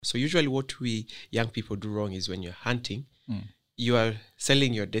So usually what we young people do wrong is when you're hunting, you are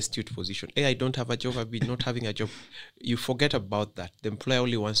selling your destitute position. Hey, I don't have a job. I've been not having a job. You forget about that. The employer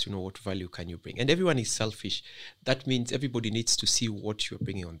only wants to know what value can you bring. And everyone is selfish. That means everybody needs to see what you're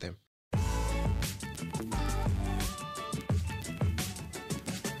bringing on them.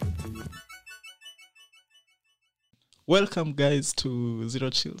 Welcome, guys, to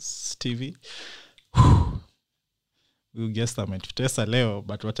Zero Chills TV. We'll guess that Tessa Leo,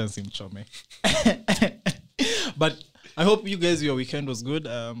 but what else simchome. But I hope you guys, your weekend was good.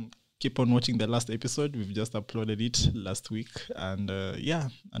 Keep on watching the last episode. We've just uploaded it last week. And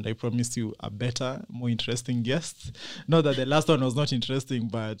and I promised you a better, more interesting guest. Not that the last one was not interesting,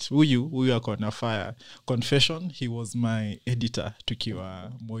 but we are Kona Fire. Confession, he was my editor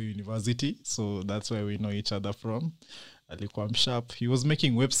tukiwa Moi University. So that's where we know each other from. Alikuwa msharp. He was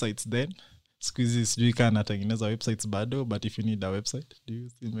making websites then. Squeezy sijui kana anatengeneza websites bado, but if you need a website, do you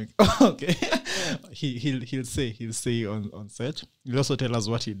still make okay. he'll say on set. He'll also tell us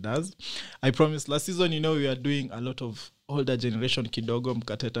what he does. I promise last season, we are doing a lot of older generation kidogo,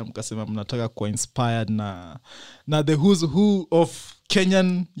 mkateta mkasema mnataka kuwa inspired na the who's who of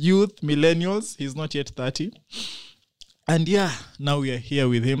Kenyan youth, millennials. He's not yet 30. And now we are here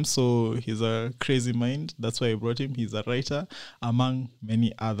with him. So he's a crazy mind. That's why I brought him. He's a writer, among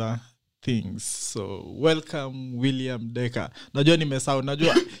many other things. So welcome, William Decker.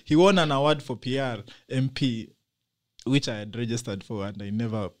 Najua he won an award for PR MP, which I had registered for, and I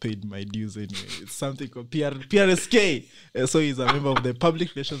never paid my dues anyway. It's something called PRSK. So he's a member of the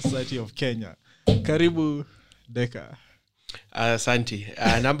Public Relations Society of Kenya. Karibu, Decker. Santi,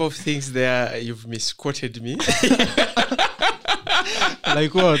 a number of things there. You've misquoted me.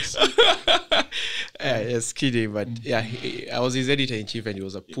 Like what? Just kidding, but I was his editor-in-chief and he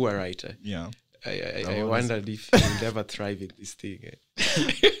was a poor writer. Yeah. I wondered if he would ever thrive in this thing.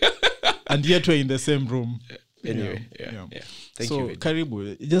 And yet we're in the same room. Anyway, Thank you. So,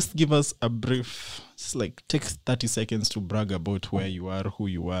 Karibu, just give us a brief, just like take 30 seconds to brag about where you are, who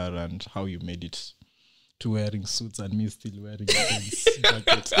you are, and how you made it to wearing suits and me still wearing things.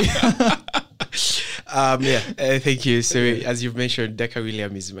 Thank you. So, as you've mentioned, Decker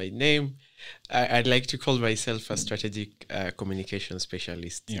William is my name. I'd like to call myself a strategic communication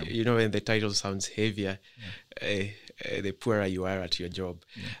specialist. Yeah. When the title sounds heavier, the poorer you are at your job.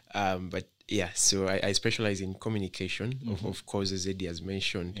 So I specialize in communication, of course, as Eddie has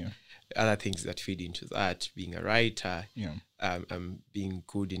mentioned. Yeah. Other things that feed into that, being a writer, being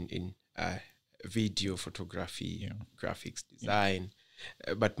good in video, photography, graphics design,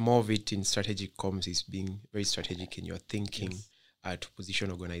 but more of it in strategic comms is being very strategic in your thinking to position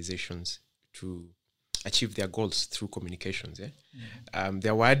organizations to achieve their goals through communications. The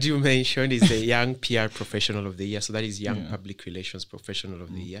award you mentioned is the Young PR Professional of the Year. So that is Young Public Relations Professional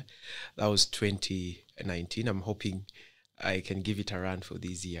of the Year. That was 2019. I'm hoping I can give it a run for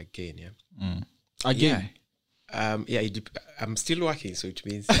this year again. Again? I'm still working, so it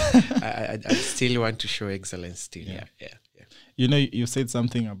means I still want to show excellence still. You said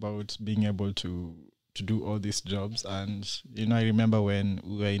something about being able to do all these jobs, and I remember when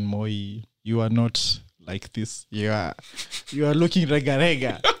we were in Moi, you are not like this. You are looking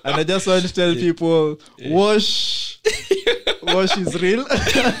rega, and I just want to tell people, wash is real.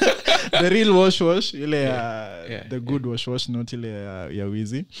 The real wash, the good wash, not ile ya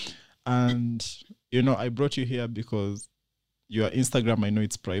wizi. And I brought you here because your Instagram, I know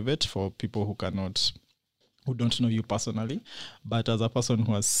it's private for people who don't know you personally, but as a person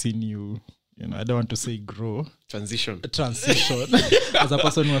who has seen you, I don't want to say grow. Transition. As a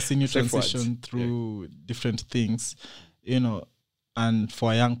person who has seen you transition through different things, and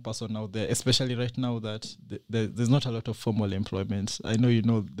for a young person out there, especially right now that there's not a lot of formal employment. I know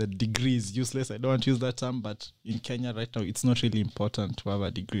the degree is useless. I don't want to use that term, but in Kenya right now, it's not really important to have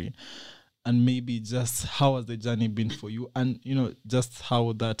a degree. And maybe just how has the journey been for you? And, just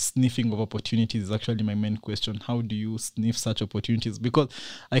how that sniffing of opportunities is actually my main question. How do you sniff such opportunities? Because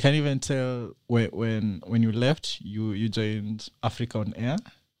I can even tell when you left, you joined Africa on Air.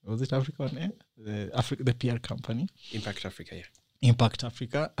 Was it Africa on Air? The PR company. Impact Africa, yeah. Impact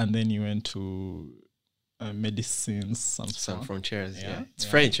Africa. And then you went to Médecins Sans Frontières. It's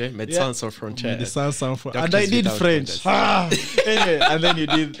French, Médecins Sans Frontières. Médecins Sans Frontières. And I did French. Anyway, and then you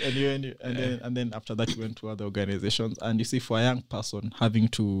did, and then after that you went to other organizations. And you see, for a young person having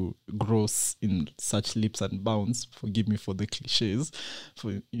to grow in such leaps and bounds, forgive me for the cliches,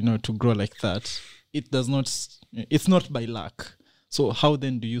 to grow like that, it's not by luck. So how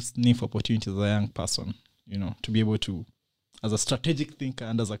then do you sniff opportunities as a young person, to be able to, as a strategic thinker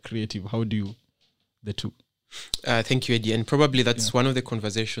and as a creative, how do you the two? Thank you, Eddie. And probably that's one of the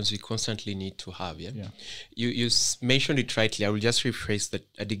conversations we constantly need to have. You mentioned it rightly. I will just rephrase that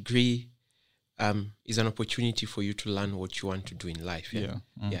a degree is an opportunity for you to learn what you want to do in life.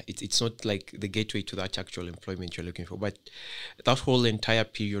 It's not like the gateway to that actual employment you're looking for, but that whole entire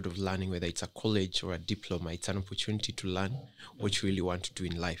period of learning, whether it's a college or a diploma, it's an opportunity to learn what you really want to do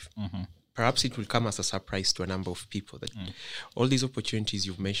in life. Perhaps it will come as a surprise to a number of people that all these opportunities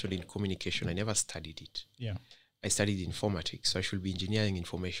you've mentioned in communication, I never studied it. I studied informatics, so I should be engineering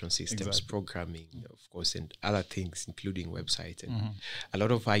information systems, programming, of course, and other things, including websites and a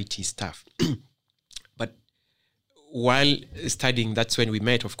lot of IT stuff. But while studying, that's when we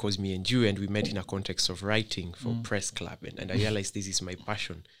met, of course, me and you, and we met in a context of writing for Press Club. And I realized this is my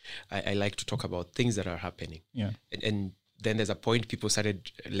passion. I like to talk about things that are happening. And then there's a point people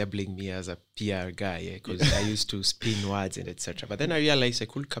started labeling me as a PR guy because I used to spin words and etc. But then I realized I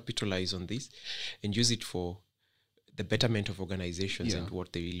could capitalize on this and use it for the betterment of organizations and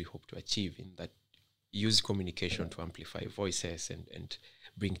what they really hope to achieve, in that use communication to amplify voices and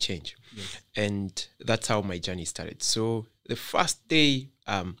bring change. And that's how my journey started. So the first day,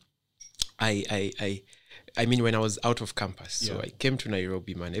 I mean, when I was out of campus, so I came to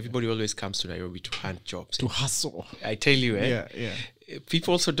Nairobi, man. Everybody always comes to Nairobi to hunt jobs. To hustle. I tell you,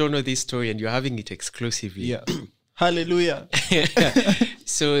 people also don't know this story, and you're having it exclusively. Hallelujah.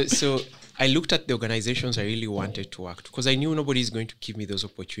 So I looked at the organizations I really wanted to work to, because I knew nobody is going to give me those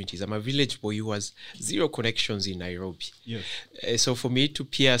opportunities. I'm a village boy who has zero connections in Nairobi. So for me to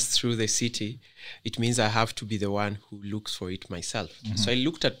pierce through the city, it means I have to be the one who looks for it myself. So I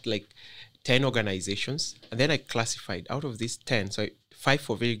looked at like 10 organizations, and then I classified out of these 10. So 5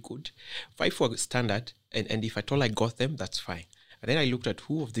 were very good, 5 were standard, and if at all I got them, that's fine. And then I looked at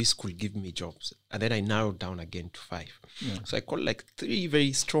who of these could give me jobs, and then I narrowed down again to 5. So I called like 3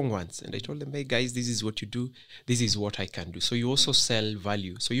 very strong ones, and I told them, hey guys, this is what you do, this is what I can do. So you also sell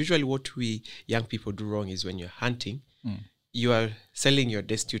value. So usually what we young people do wrong is when you're hunting, you are selling your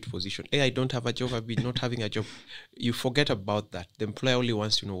destitute position. Hey, I don't have a job, I've been not having a job. You forget about that. The employer only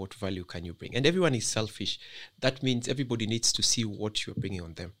wants to know what value can you bring. And everyone is selfish. That means everybody needs to see what you're bringing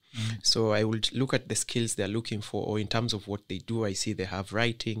on them. So I would look at the skills they're looking for, or in terms of what they do, I see they have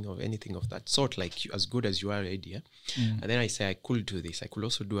writing or anything of that sort, like as good as you are already. And then I say, I could do this. I could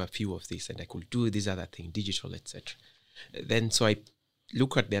also do a few of this, and I could do this other thing, digital, etc. Then so I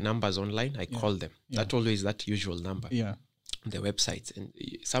look at their numbers online, I call them. That always that usual number. The websites, and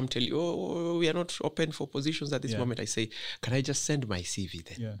some tell you, oh, we are not open for positions at this moment. I say, can I just send my CV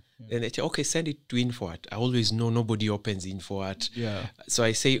then? And they say, okay, send it to InfoArt. I always know nobody opens InfoArt. So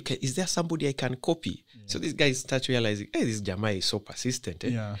I say, okay, is there somebody I can copy? So these guys start realizing, hey, this Jamai is so persistent.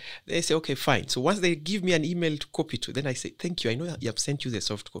 They say, okay, fine. So once they give me an email to copy to, then I say, thank you. I know you have sent you the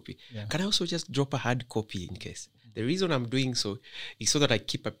soft copy. Can I also just drop a hard copy in case? The reason I'm doing so is so that I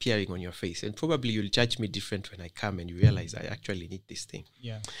keep appearing on your face, and probably you'll judge me different when I come and you realize I actually need this thing.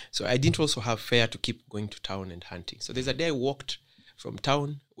 So I didn't also have fare to keep going to town and hunting. So there's a day I walked from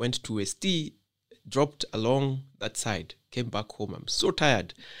town, went to ST, dropped along that side, came back home. I'm so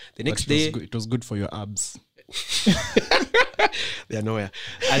tired. The next day... It was good for your abs. They're nowhere.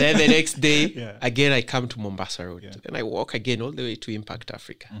 And then the next day, again, I come to Mombasa Road. Then I walk again all the way to Impact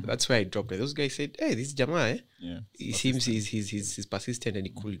Africa. That's where I dropped it. Those guys said, hey, this Jamaa, he seems he's persistent and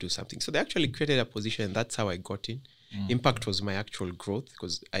he could do something. So they actually created a position, and that's how I got in. Impact was my actual growth,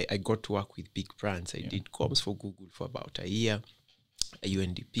 because I got to work with big brands. I did comms for Google for about a year.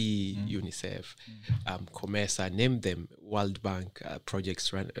 UNDP, UNICEF, Comesa, name them, World Bank,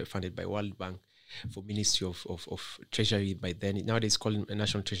 projects funded by World Bank, for Ministry of Treasury by then. Nowadays called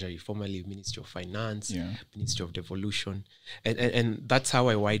National Treasury, formerly Ministry of Finance, Ministry of Devolution. And that's how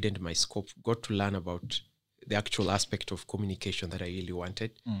I widened my scope, got to learn about the actual aspect of communication that I really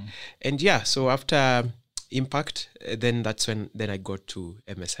wanted. And so after Impact, then that's when I got to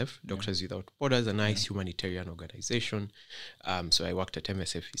MSF, Doctors Without Borders, a nice humanitarian organization. So I worked at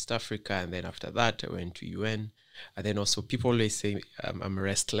MSF East Africa, and then after that I went to UN. And then also people always say I'm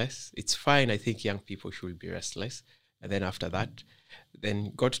restless. It's fine. I think young people should be restless. And then after that,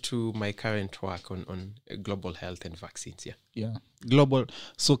 then got to my current work on global health and vaccines. Global.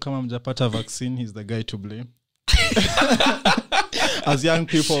 So kama mjapata vaccine, he's the guy to blame. As young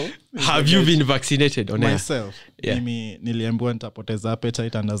people, have you been vaccinated on myself? Mimi niliambiwa nitapoteza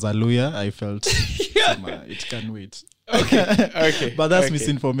appetite, and as a lawyer I felt it can wait. Okay. But that's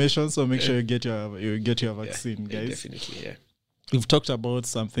misinformation, so make sure you get your vaccine, guys. Definitely, We've talked about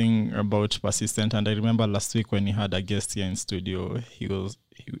something about persistent, and I remember last week when he had a guest here in studio,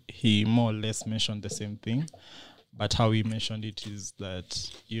 he more or less mentioned the same thing, but how he mentioned it is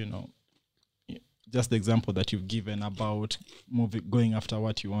that, just the example that you've given about going after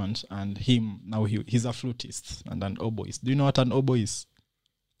what you want, and him now he's a flutist and an oboist. Do you know what an oboe is?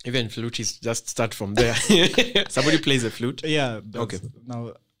 Even flutists just start from there. Somebody plays a flute. Yeah. Okay.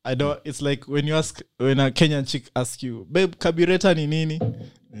 Now I don't. It's like when a Kenyan chick asks you, "Babe, carburetor ni nini?"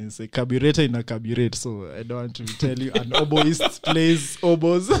 And you say carburetor in a carburate. So I don't want to tell you an oboist plays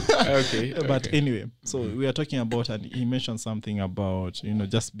oboes. Okay. But anyway, so we are talking about, and he mentioned something about,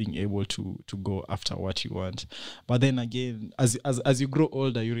 just being able to go after what you want. But then again, as you grow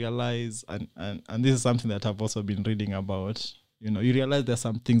older, you realize, and this is something that I've also been reading about. You realize there's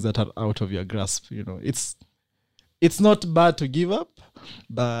some things that are out of your grasp. It's not bad to give up,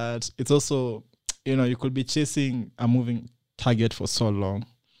 but it's also, you could be chasing a moving target for so long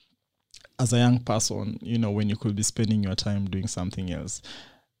as a young person, when you could be spending your time doing something else.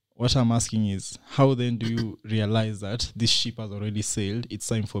 What I'm asking is, how then do you realize that this ship has already sailed? It's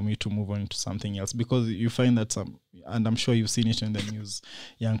time for me to move on to something else. Because you find that and I'm sure you've seen it in the news,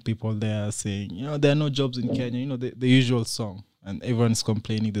 young people there saying, there are no jobs in Kenya, the usual song. And everyone's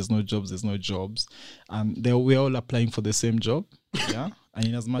complaining there's no jobs. And we're all applying for the same job. Yeah. And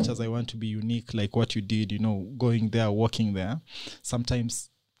in as much as I want to be unique, like what you did, going there, working there, sometimes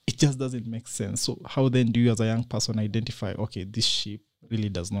it just doesn't make sense. So how then do you as a young person identify, okay, this ship really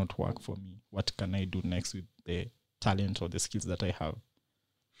does not work for me? What can I do next with the talent or the skills that I have?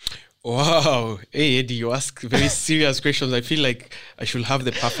 Wow. Hey, Eddie, you ask very serious questions. I feel like I should have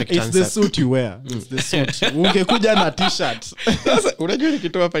the perfect answer. It's the suit you wear. It's the suit. Ungekuja na t-shirt. Unajua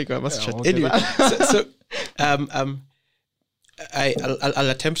nikitoa hapa iko must shirt. Anyway, so I'll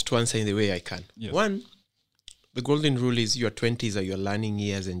attempt to answer in the way I can. Yes. One, the golden rule is your 20s are your learning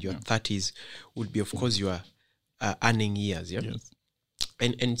years, and your 30s would be, of course, your earning years. Yeah. Yes.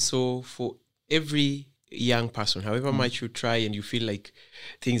 And so for every young person, however much you try and you feel like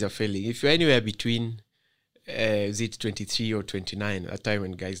things are failing, if you're anywhere between is it 23 or 29 at a time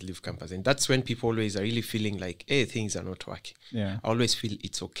when guys leave campus, and that's when people always are really feeling like, hey, things are not working. I always feel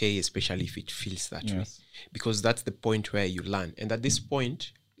it's okay, especially if it feels that way, because that's the point where you learn. And at this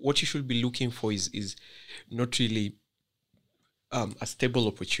point, what you should be looking for is not really a stable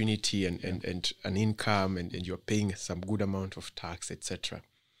opportunity and an income, and you're paying some good amount of tax, etc.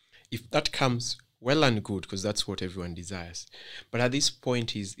 If that comes, well and good, because that's what everyone desires. But at this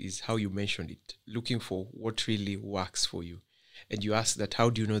point is how you mentioned it, looking for what really works for you. And you ask that,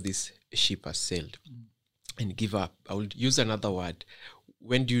 how do you know this ship has sailed? And give up. I will use another word.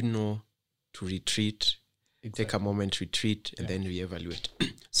 When do you know to retreat? Exactly. Take a moment, retreat, and then reevaluate.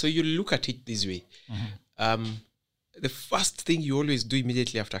 So you look at it this way. The first thing you always do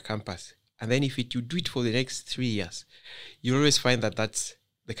immediately after campus, and then if you do it for the next 3 years, you always find that that's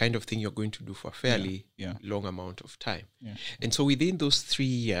the kind of thing you're going to do for a fairly long amount of time. And so within those 3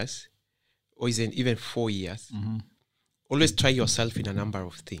 years, or even 4 years, always try yourself in a number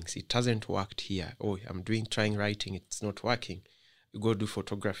of things. It hasn't worked here. Oh, I'm trying writing, it's not working. You go do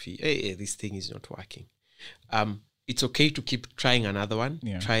photography. Hey, this thing is not working. It's okay to keep trying another one,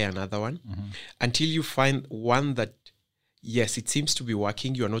 try another one, until you find one that, yes, it seems to be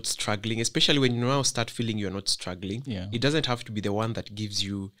working. You're not struggling, especially when you now start feeling you're not struggling. It doesn't have to be the one that gives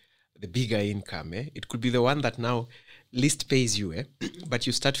you the bigger income. It could be the one that now least pays you, but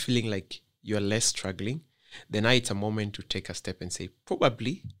you start feeling like you're less struggling. Then now it's a moment to take a step and say,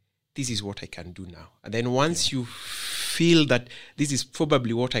 probably this is what I can do now. And then once you feel that this is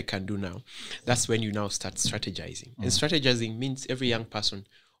probably what I can do now, that's when you now start strategizing. And strategizing means every young person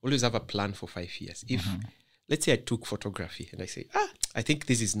always have a plan for 5 years. If let's say I took photography and I say, I think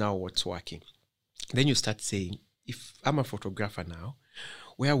this is now what's working. Then you start saying, if I'm a photographer now,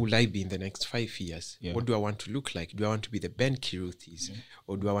 where will I be in the next 5 years? What do I want to look like? Do I want to be the Ben Kiruthis?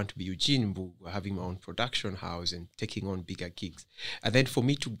 Or do I want to be Eugene Mbugu, having my own production house and taking on bigger gigs? And then for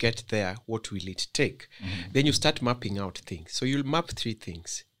me to get there, what will it take? Then you start mapping out things. So you'll map 3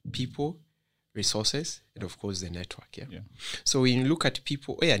 things: people, resources, and of course the network. So when you look at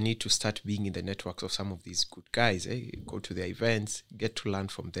people, I need to start being in the networks of some of these good guys. Go to their events, get to learn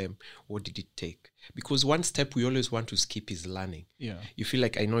from them. What did it take? Because one step we always want to skip is learning. You feel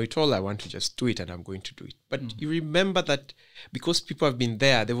like, I know it all, I want to just do it and I'm going to do it. But you remember that because people have been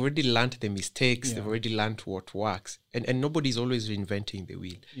there, they've already learned the mistakes, they've already learned what works. And nobody's always reinventing the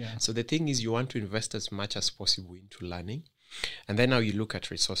wheel. So the thing is, you want to invest as much as possible into learning. And then now you look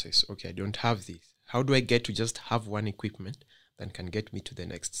at resources. Okay, I don't have this. How do I get to just have one equipment that can get me to the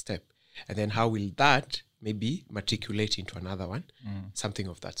next step? And then how will that maybe matriculate into another one? Something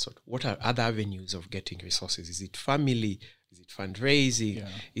of that sort. What are other avenues of getting resources? Is it family? Is it fundraising?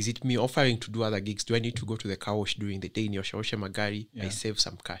 Is it me offering to do other gigs? Do I need to go to the car wash during the day in Oshaosha Magari? I save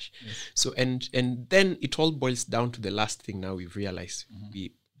some cash. So and then it all boils down to the last thing now we've realized.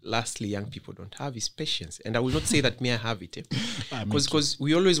 Lastly, young people don't have is patience. And I will not say that I have it. Because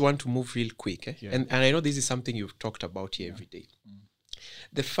we always want to move real quick. And I know this is something you've talked about here every day.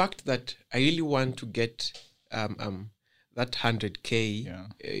 The fact that I really want to get that 100K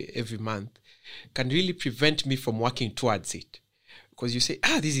every month can really prevent me from working towards it. Because you say,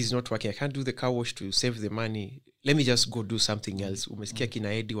 this is not working. I can't do the car wash to save the money. Let me just go do something else. Umesikia kina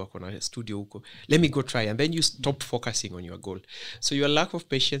Eddie wako na studio huko. Let me go try. And then you stop focusing on your goal. So your lack of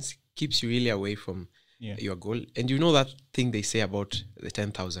patience keeps you really away from your goal. And you know that thing they say about the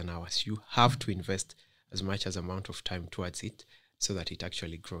 10,000 hours. You have to invest as much as amount of time towards it so that it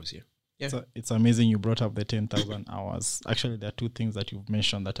actually grows. So it's amazing you brought up the 10,000 hours. Actually, there are two things that you've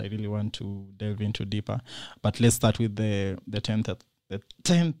mentioned that I really want to delve into deeper. But let's start with the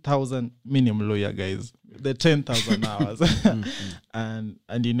 10,000 minimum lawyer, guys. The 10,000 hours.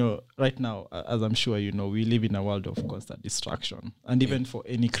 And you know, right now, as I'm sure you know, we live in a world of constant distraction. And even for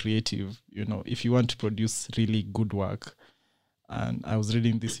any creative, you know, if you want to produce really good work, and I was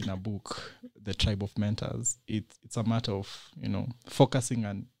reading this in a book, The Tribe of Mentors, it's a matter of, you know, focusing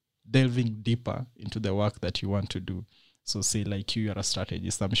and delving deeper into the work that you want to do. So say like you're a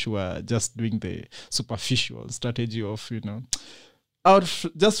strategist, I'm sure just doing the superficial strategy of, you know,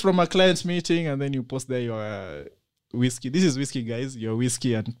 just from a client meeting, and then you post there your whiskey. This is whiskey, guys, your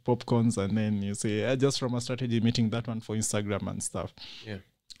whiskey and popcorns, and then you say, just from a strategy meeting, that one for Instagram and stuff.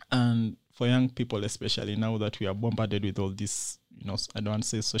 And for young people, especially now that we are bombarded with all this, you know, I don't want to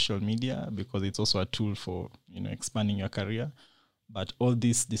say social media because it's also a tool for, you know, expanding your career. But all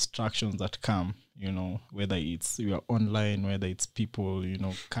these distractions that come, you know, whether it's you're online, whether it's people, you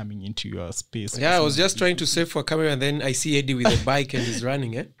know, coming into your space. I was just trying to save for a camera, and then I see Eddie with a bike and he's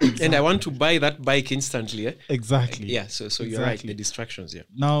running, Exactly. And I want to buy that bike instantly, Exactly. So exactly. You're right, the distractions,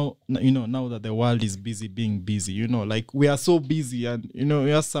 Now, you know, now that the world is busy being busy, you know, like we are so busy, and, you know,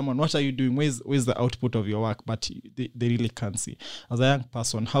 you ask someone, what are you doing? Where's the output of your work? But they really can't see. As a young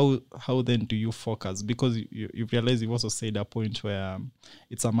person, how then do you focus? Because you realize you've also said a point where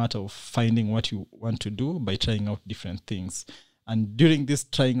it's a matter of finding what you want to do by trying out different things. And during this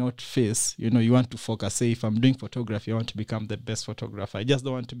trying out phase, you know, you want to focus. Say if I'm doing photography, I want to become the best photographer. I just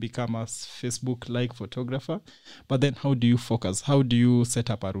don't want to become a Facebook-like photographer. But then how do you focus? How do you set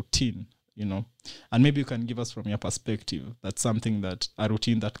up a routine, you know? And maybe you can give us from your perspective, that's something that, a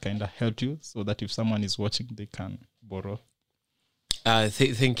routine that kind of helped you, so that if someone is watching, they can borrow.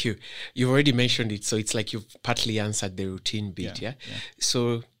 Thank you. You've already mentioned it, so it's like you've partly answered the routine bit,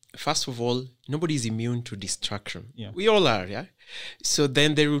 So first of all, nobody is immune to distraction. We all are, So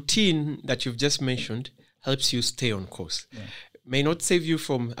then the routine that you've just mentioned helps you stay on course. May not save you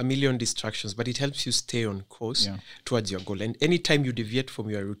from a million distractions, but it helps you stay on course towards your goal. And anytime you deviate from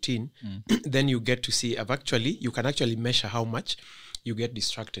your routine, then you get to see, you can actually measure how much you get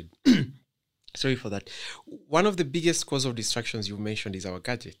distracted. Sorry for that. One of the biggest cause of distractions you've mentioned is our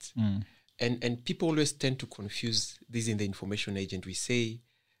gadgets. And people always tend to confuse this in the information age. And we say,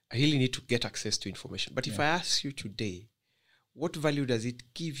 I really need to get access to information. But if I ask you today, what value does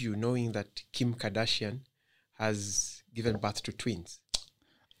it give you knowing that Kim Kardashian has given birth to twins?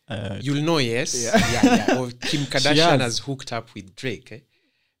 You'll know, yes? Or Kim Kardashian has hooked up with Drake,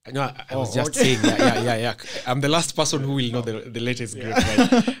 No, I was just saying, I'm the last person who will know the latest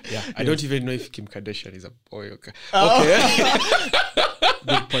grapevine. I don't even know if Kim Kardashian is a boy. Okay.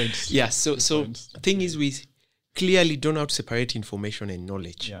 Good point. So thing is, we clearly don't know how to separate information and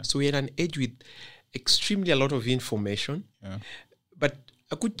knowledge. So we're at an age with extremely a lot of information, but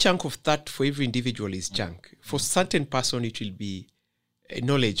a good chunk of that for every individual is junk. For certain person, it will be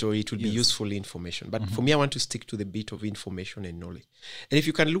knowledge, or it will be useful information. But for me, I want to stick to the bit of information and knowledge. And if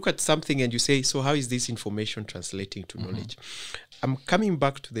you can look at something and you say, so how is this information translating to knowledge? I'm coming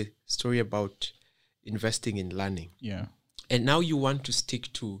back to the story about investing in learning. And now you want to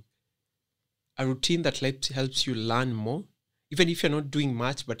stick to a routine that helps you learn more, even if you're not doing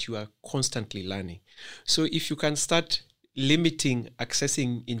much, but you are constantly learning. So if you can start limiting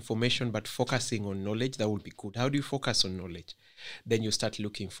accessing information but focusing on knowledge, that would be good. How do you focus on knowledge? Then you start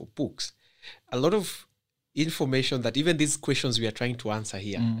looking for books. A lot of information that even these questions we are trying to answer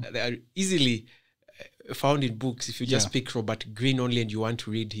here, they are easily found in books. If you just pick Robert Greene only and you want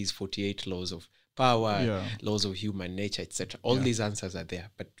to read his 48 laws of power, laws of human nature, etc. All these answers are there,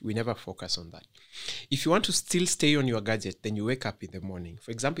 but we never focus on that. If you want to still stay on your gadget, then you wake up in the morning.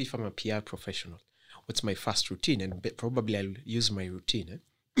 For example, if I'm a PR professional, what's my first routine? And probably I'll use my routine.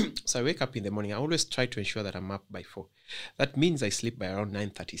 So I wake up in the morning. I always try to ensure that I'm up by 4. That means I sleep by around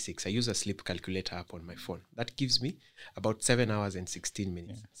 9:36. I use a sleep calculator app on my phone. That gives me about 7 hours and 16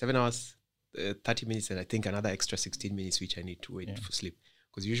 minutes. 7 hours, 30 minutes, and I think another extra 16 minutes, which I need to wait for sleep.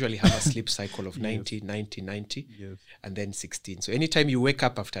 Because you usually have a sleep cycle of 90, 90, 90, and then 16. So anytime you wake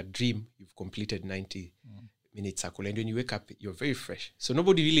up after a dream, you've completed 90 minute cycle. And when you wake up, you're very fresh. So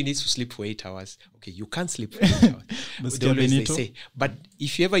nobody really needs to sleep for 8 hours. Okay, you can't sleep for 8 hours. They say. But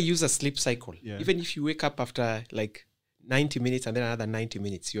if you ever use a sleep cycle, even if you wake up after like 90 minutes and then another 90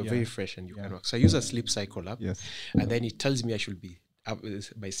 minutes, you're very fresh and you can work. So I use a sleep cycle app. And then it tells me I should be up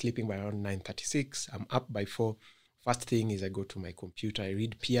by sleeping by around 9:36. I'm up by 4. First thing is I go to my computer, I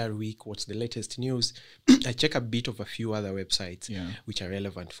read PR Week, what's the latest news. I check a bit of a few other websites which are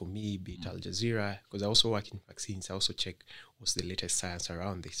relevant for me, be it Al Jazeera, because I also work in vaccines. I also check what's the latest science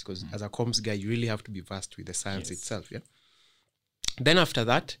around this, because as a comms guy, you really have to be versed with the science itself. Then after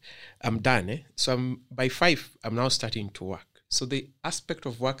that, I'm done. So by 5, I'm now starting to work. So the aspect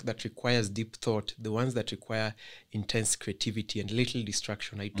of work that requires deep thought, the ones that require intense creativity and little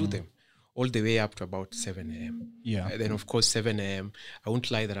distraction, I do them all the way up to about 7 a.m. Then, of course, 7 a.m., I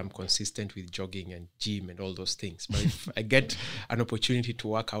won't lie that I'm consistent with jogging and gym and all those things. But if I get an opportunity to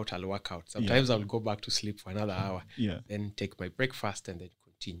work out, I'll work out. Sometimes I'll go back to sleep for another hour, then take my breakfast and then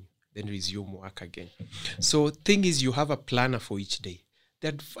continue, then resume work again. So thing is, you have a planner for each day. The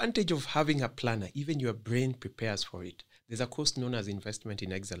advantage of having a planner, even your brain prepares for it. There's a course known as Investment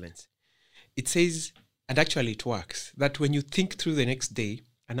in Excellence. It says, and actually it works, that when you think through the next day,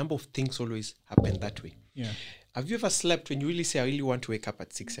 a number of things always happen that way. Have you ever slept when you really say, I really want to wake up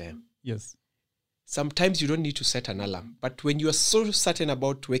at 6 a.m.? Yes. Sometimes you don't need to set an alarm. But when you are so certain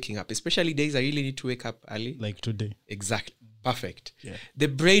about waking up, especially days I really need to wake up early. Like today. Exactly. Perfect. The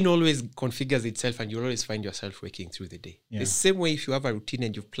brain always configures itself and you'll always find yourself waking through the day. The same way if you have a routine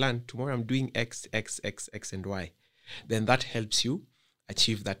and you've planned, tomorrow I'm doing X, X, X, X, and Y, then that helps you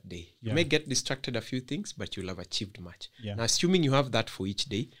achieve that day. You may get distracted a few things, but you'll have achieved much. Now, assuming you have that for each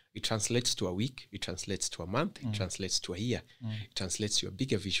day, it translates to a week, it translates to a month, it translates to a year, it translates to a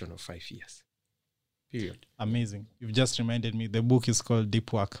bigger vision of 5 years. Period. Amazing. You've just reminded me, the book is called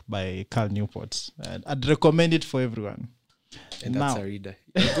Deep Work by Cal Newport. I'd recommend it for everyone. And that's a reader.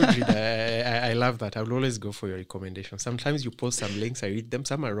 A good reader. I love that. I will always go for your recommendation. Sometimes you post some links, I read them.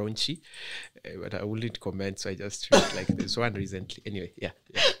 Some are raunchy, but I wouldn't comment, so I just read like there's one recently. Anyway,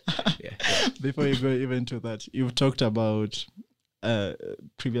 Before you go even to that, you've talked about,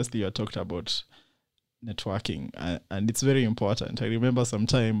 previously you talked about networking, and it's very important. I remember some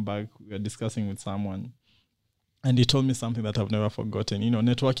time back, we were discussing with someone, and he told me something that I've never forgotten.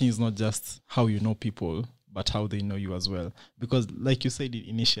 Networking is not just how you know people, but how they know you as well. Because like you said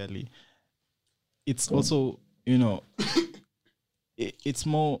initially, it's also, it's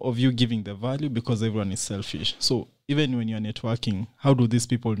more of you giving the value because everyone is selfish. So even when you're networking, how do these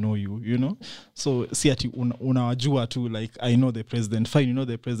people know you, So si ati unawajua tu, like, I know the president. Fine, you know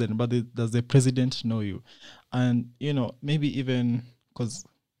the president, but does the president know you? And, maybe even because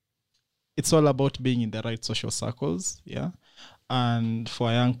it's all about being in the right social circles, And for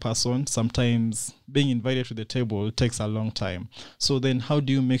a young person, sometimes being invited to the table takes a long time. So then how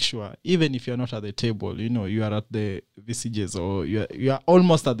do you make sure, even if you're not at the table, you are at the VCJs or you are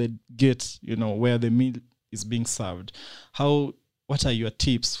almost at the gate, where the meal is being served. What are your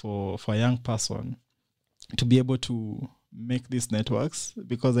tips for a young person to be able to make these networks?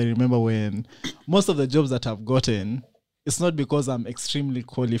 Because I remember when most of the jobs that I've gotten, it's not because I'm extremely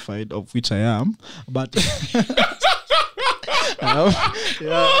qualified, of which I am, but...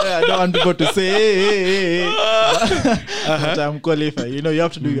 I don't want people to say, hey. But I'm qualified. You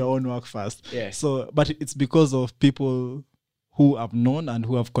have to do your own work first. So, but it's because of people who I've known and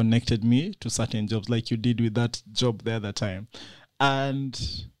who have connected me to certain jobs, like you did with that job the other time. And,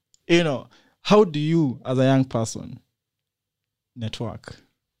 how do you, as a young person, network?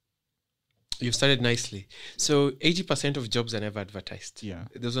 You started nicely. So 80% of jobs are never advertised.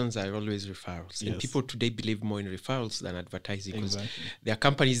 Those ones are always referrals. And people today believe more in referrals than advertising. Exactly. There are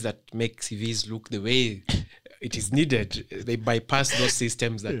companies that make CVs look the way it is needed. They bypass those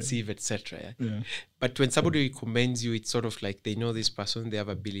systems that sieve, etc. But when somebody recommends you, it's sort of like they know this person, they have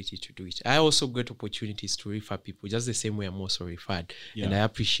ability to do it. I also get opportunities to refer people, just the same way I'm also referred. And I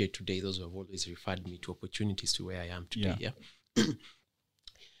appreciate today those who have always referred me to opportunities to where I am today.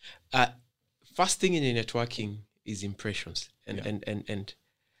 First thing in networking is impressions, and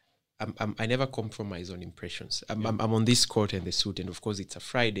I never compromise on impressions. I'm on this court and the suit, and of course it's a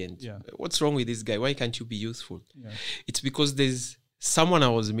Friday. And what's wrong with this guy? Why can't you be useful? It's because there's someone I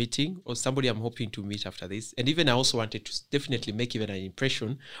was meeting or somebody I'm hoping to meet after this. And even I also wanted to definitely make even an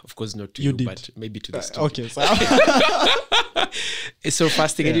impression, of course, not to you but maybe to the studio. Okay. So it's so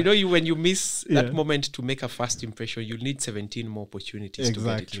fasting. And when you miss that moment to make a first impression, you need 17 more opportunities to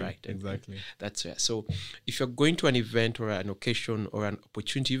get it right. Exactly. That's where. So if you're going to an event or an occasion or an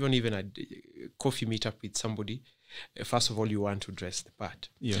opportunity, even a coffee meetup with somebody, first of all, you want to dress the part.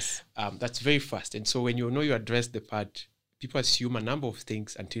 Yes. That's very fast. And so when you know you are dressed the part, people assume a number of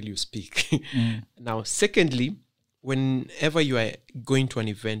things until you speak. Now, secondly, whenever you are going to an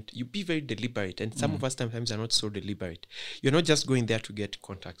event, you be very deliberate. And some of us sometimes are not so deliberate. You're not just going there to get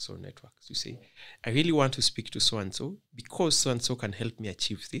contacts or networks. You say, I really want to speak to so-and-so because so-and-so can help me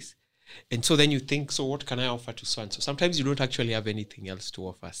achieve this. And so then you think, so what can I offer to so-and-so? Sometimes you don't actually have anything else to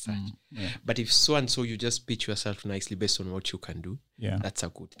offer as such. But if so-and-so, you just pitch yourself nicely based on what you can do, that's a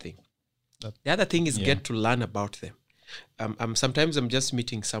good thing. The other thing is get to learn about them. Sometimes I'm just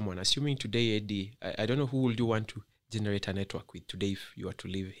meeting someone, assuming today, Eddie, I don't know who would you want to generate a network with today if you were to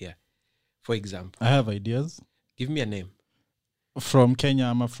live here, for example. I have ideas. Give me a name. From Kenya,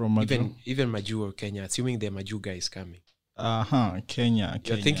 I'm from Maju. Even Maju or Kenya, assuming the Maju guy is coming. Kenya.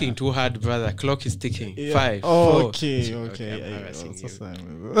 You're thinking too hard, brother. Clock is ticking. 5, 4. Okay.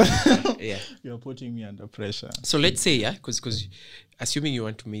 You're putting me under pressure. So let's say, because assuming you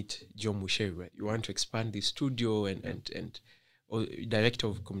want to meet Joe Musheru, right? You want to expand the studio and or Director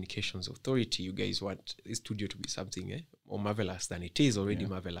of Communications Authority, you guys want the studio to be something more marvelous than it is already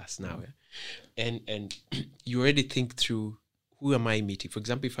marvelous now. And you already think through, who am I meeting? For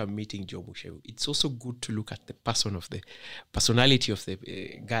example, if I'm meeting Joe Musheru, it's also good to look at the personality of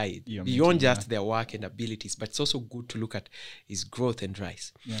the guy, beyond just their work and abilities, but it's also good to look at his growth and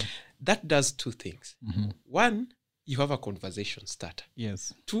rise. That does two things. One, you have a conversation starter.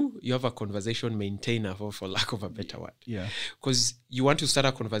 Yes. 2, you have a conversation maintainer, for lack of a better word. Yeah. Because you want to start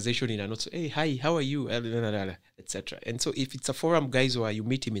a conversation in a note, hey, hi, how are you, etc. And so if it's a forum, guys, or you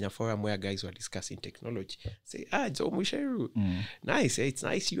meet him in a forum where guys were discussing technology, say, Joe Musheru, nice, it's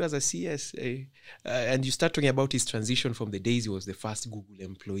nice you as a CS. And you start talking about his transition from the days he was the first Google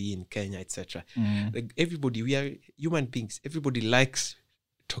employee in Kenya, etc. Like everybody, we are human beings. Everybody likes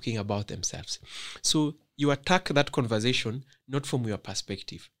talking about themselves. So you attack that conversation not from your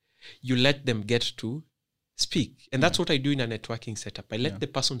perspective. You let them get to speak. And that's what I do in a networking setup. I let the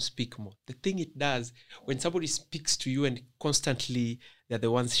person speak more. The thing it does, when somebody speaks to you and constantly they're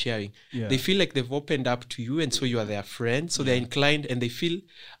the ones sharing, they feel like they've opened up to you, and so you are their friend. So they're inclined, and they feel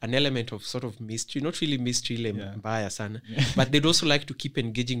an element of sort of mystery, not really mystery, but they'd also like to keep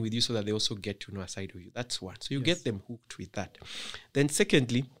engaging with you so that they also get to know a side of you. That's one. So you get them hooked with that. Then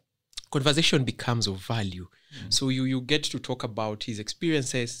secondly, conversation becomes of value. So you get to talk about his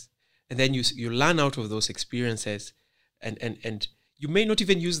experiences, and then you learn out of those experiences, and you may not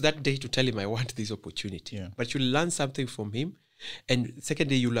even use that day to tell him I want this opportunity, but you learn something from him. And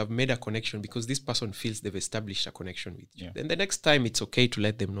secondly, you'll have made a connection because this person feels they've established a connection with you. Then the next time, it's okay to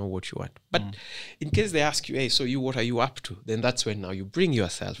let them know what you want. But in case they ask you, hey, so what are you up to? Then that's when now you bring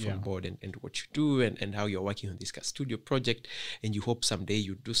yourself on board and what you do and how you're working on this studio project. And you hope someday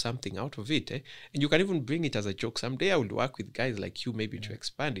you do something out of it. And you can even bring it as a joke. Someday I will work with guys like you maybe to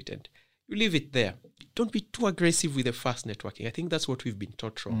expand it. And you leave it there. Don't be too aggressive with the fast networking. I think that's what we've been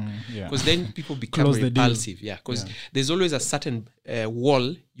taught wrong. Because then people become repulsive. Because there's always a certain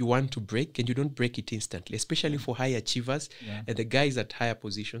wall you want to break, and you don't break it instantly, especially for high achievers and the guys at higher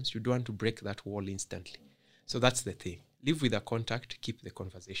positions. You don't want to break that wall instantly. So that's the thing. Live with a contact, keep the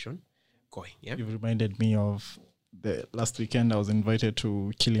conversation going. You've reminded me of the last weekend I was invited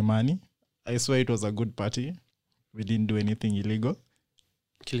to Kilimani. I swear it was a good party. We didn't do anything illegal.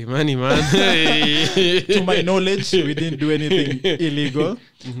 Kilimani, man. To my knowledge, we didn't do anything illegal.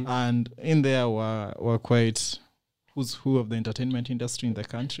 And in there were quite who's who of the entertainment industry in the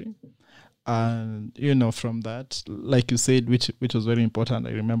country. And, from that, like you said, which was very important,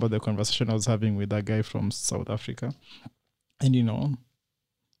 I remember the conversation I was having with that guy from South Africa. And,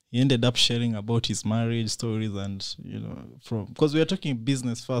 he ended up sharing about his marriage stories and, because we are talking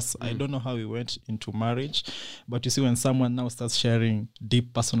business first. I don't know how he went into marriage, but you see, when someone now starts sharing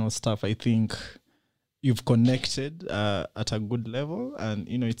deep personal stuff, I think you've connected at a good level, and,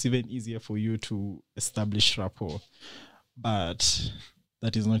 it's even easier for you to establish rapport. But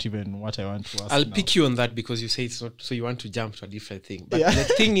that is not even what I want to ask. I'll pick you on that because you say it's not, so you want to jump to a different thing. But the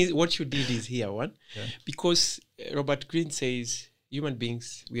thing is, what you did is here, because Robert Greene says, human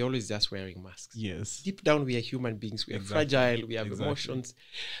beings, we're always just wearing masks. Yes. Deep down, we are human beings. We are fragile. We have emotions.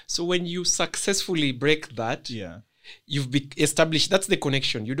 So when you successfully break that, you've established, that's the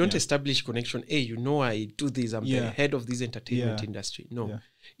connection. You don't establish connection. Hey, you know, I do this, I'm the head of this entertainment industry. No,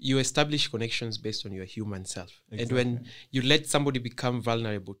 you establish connections based on your human self. Exactly. And when you let somebody become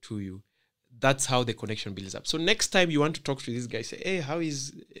vulnerable to you, that's how the connection builds up. So next time you want to talk to this guy, say, hey, how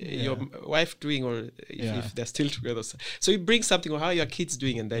is your wife doing? Or if they're still together. So you bring something, or how are your kids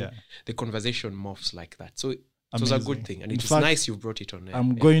doing? And then the conversation morphs like that. So it was a good thing. And it's nice you brought it on.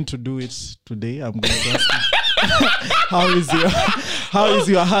 I'm going to do it today. I'm going to ask you, how is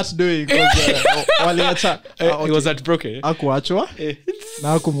your heart doing? It was heartbroken. Akuachwa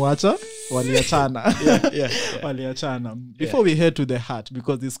na kumwacha waliachana. Waliachana. Before we head to the heart,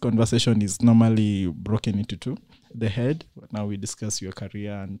 because this conversation is normally broken into two. The head, now we discuss your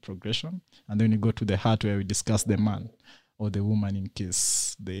career and progression, and then we go to the heart where we discuss the man or the woman in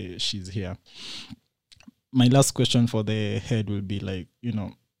case she's here. My last question for the head will be like, you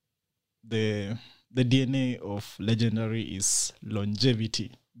know, the DNA of legendary is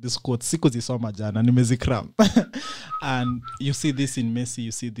longevity. This quote, siku zisoma jana nimezikram. And you see this in Messi,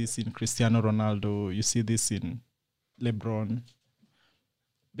 you see this in Cristiano Ronaldo, you see this in LeBron.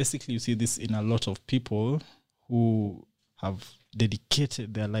 Basically, you see this in a lot of people who have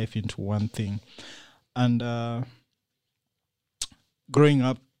dedicated their life into one thing. And growing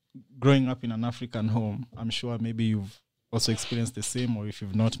up in an African home, I'm sure maybe you've also experienced the same, or if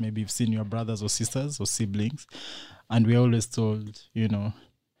you've not, maybe you've seen your brothers or sisters or siblings. And we're always told, you know,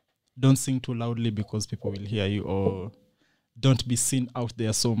 don't sing too loudly because people will hear you, or don't be seen out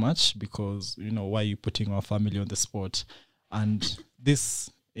there so much because, you know, why are you putting our family on the spot? And this,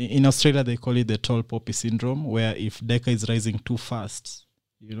 in Australia, they call it the tall poppy syndrome, where if Decca is rising too fast,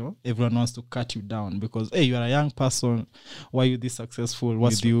 you know, everyone wants to cut you down because, hey, you are a young person. Why are you this successful?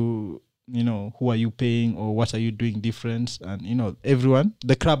 What's you know, who are you paying, or what are you doing different? And, you know, everyone,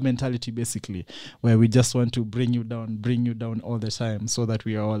 the crab mentality basically, where we just want to bring you down all the time so that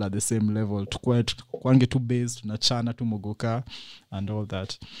we are all at the same level. Kwange tu base, tunachana tu mogoka, and all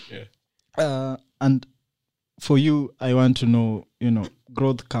that. Yeah. And for you, I want to know, you know,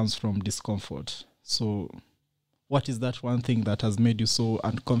 growth comes from discomfort. So what is that one thing that has made you so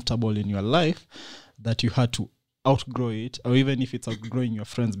uncomfortable in your life that you had to outgrow it, or even if it's outgrowing your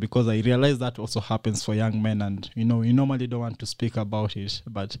friends? Because I realize that also happens for young men, and, you know, you normally don't want to speak about it,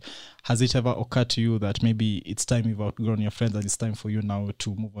 but has it ever occurred to you that maybe it's time you've outgrown your friends and it's time for you now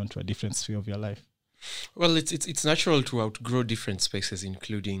to move on to a different sphere of your life? Well, it's natural to outgrow different spaces,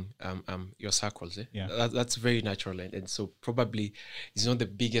 including your circles. Yeah, that's very natural, and so probably it's not the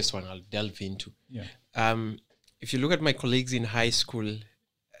biggest one I'll delve into. Yeah. If you look at my colleagues in high school,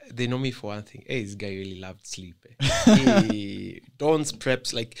 they know me for one thing. Hey, this guy really loved sleep. Hey, Dawn's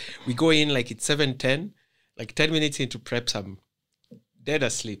preps, like we go in like it's 7:10, like 10 minutes into preps, I'm dead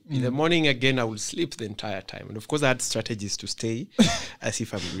asleep. In the morning again, I will sleep the entire time. And of course, I had strategies to stay as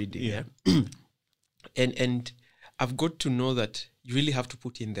if I'm reading. Yeah. And I've got to know that you really have to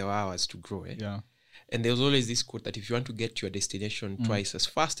put in the hours to grow. Yeah. And there's always this quote that if you want to get to your destination twice as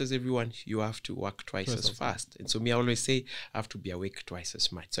fast as everyone, you have to work twice as fast. And so I always say I have to be awake twice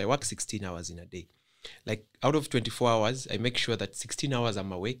as much. So I work 16 hours in a day. Like out of 24 hours, I make sure that 16 hours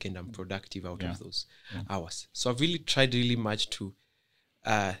I'm awake and I'm productive out of those hours. So I've really tried really much to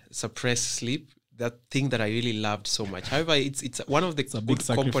suppress sleep, that thing that I really loved so much. However, it's one of the good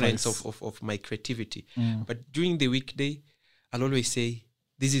components of my creativity. But during the weekday, I'll always say,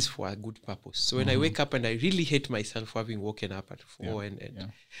 this is for a good purpose. So when I wake up and I really hate myself for having woken up at 4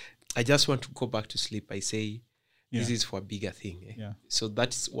 and I just want to go back to sleep, I say, this is for a bigger thing. So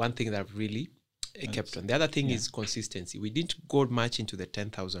that's one thing that I've really kept on. The other thing is consistency. We didn't go much into the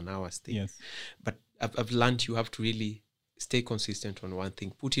 10,000 hours thing, but I've learned you have to really stay consistent on one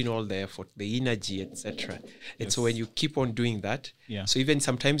thing, put in all the effort, the energy, etc. And so when you keep on doing that, so even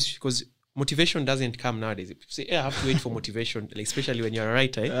sometimes, because motivation doesn't come nowadays. People say, I have to wait for motivation, like especially when you're a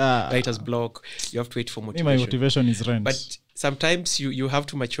writer, writer's block, you have to wait for motivation. My motivation is rent. But sometimes you have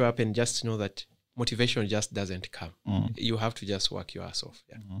to mature up and just know that motivation just doesn't come. You have to just work your ass off.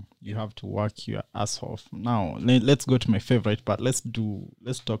 You have to work your ass off. Now, let's go to my favorite part. Let's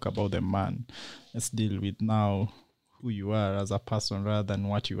talk about the man. Let's deal with now who you are as a person rather than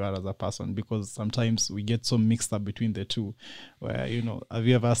what you are as a person, because sometimes we get so mixed up between the two, where, you know, have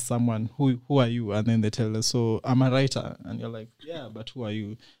you ever asked someone who are you, and then they tell us, so I'm a writer, and you're like, yeah, but who are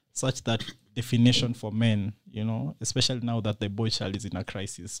you? such that definition for men, especially now that the boy child is in a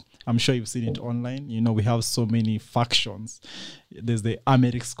crisis. I'm sure you've seen it online. We have so many factions. There's the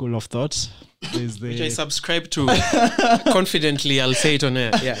American school of thought. There's the which I subscribe to confidently. I'll say it on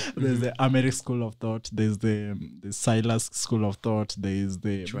air. Yeah. There's the American school of thought. There's the Silas school of thought. There's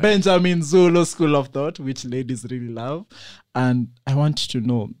the Benjamin Zulu school of thought, which ladies really love. And I want you to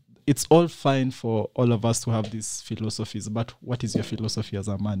know, it's all fine for all of us to have these philosophies, but what is your philosophy as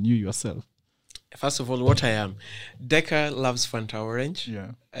a man, you yourself? First of all, what I am. Deca loves Fanta Orange.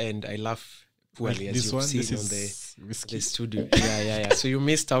 Yeah. And I love Puali, as you've seen on the studio. Yeah. So you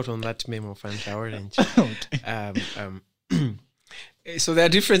missed out on that memo, Fanta Orange. So there are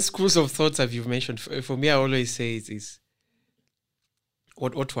different schools of thoughts, as you've mentioned. For me, I always say is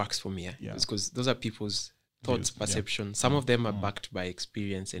what works for me. Yeah? Because those are people's thoughts, perception. Yeah. Some of them are backed by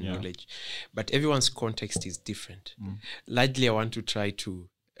experience and knowledge, but everyone's context is different. Largely, I want to try to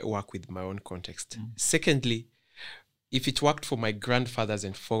work with my own context. Secondly, if it worked for my grandfathers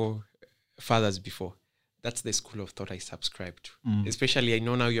and forefathers before, that's the school of thought I subscribe to. Especially, I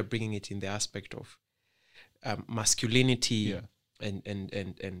know now you're bringing it in the aspect of masculinity and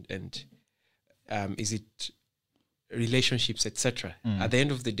is it relationships, etc. At the end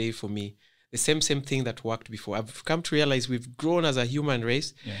of the day, for me, the same thing that worked before. I've come to realize we've grown as a human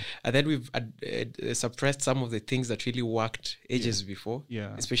race, and then we've suppressed some of the things that really worked ages before,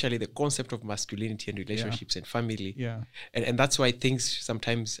 especially the concept of masculinity and relationships and family. And that's why things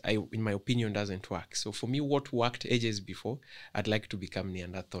sometimes, in my opinion, doesn't work. So for me, what worked ages before, I'd like to become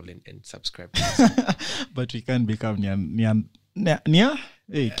Neanderthal and subscribe to this. But we can't become Hey,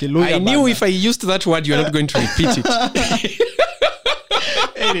 I knew if I used that word, you're not going to repeat it.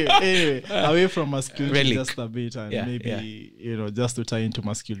 Anyway, away from masculinity just a bit, and just to tie into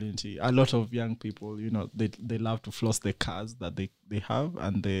masculinity, a lot of young people, they love to floss the cars that they have,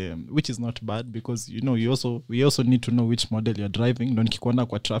 and which is not bad, because we also need to know which model you're driving. Don't kikuona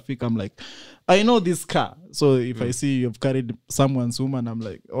kwa traffic, I'm like, I know this car, so if I see you've carried someone's woman, I'm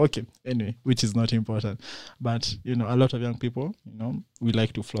like, okay, anyway, which is not important. But a lot of young people, we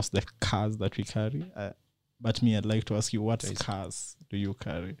like to floss the cars that we carry. But me, I'd like to ask you, what cars do you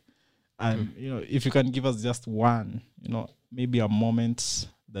carry? And, if you can give us just one, maybe a moment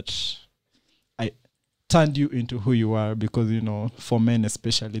that I turned you into who you are, because, for men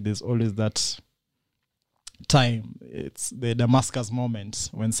especially, there's always that time. It's the Damascus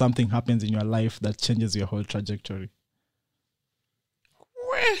moment when something happens in your life that changes your whole trajectory.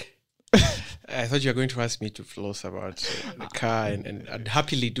 I thought you were going to ask me to floss about the car, and I'd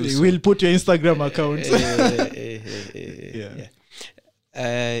happily do so. We'll put your Instagram account.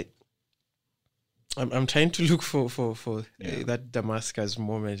 I'm trying to look for that Damascus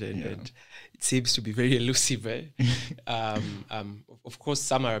moment, and it seems to be very elusive. Of course,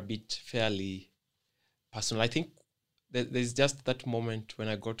 some are a bit fairly personal. I think there's just that moment when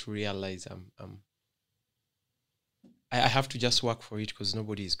I got to realize I have to just work for it, because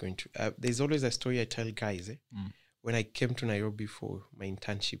nobody is going to. There's always a story I tell guys. When I came to Nairobi for my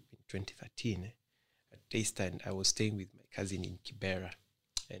internship in 2013, at Daystar, and I was staying with my cousin in Kibera,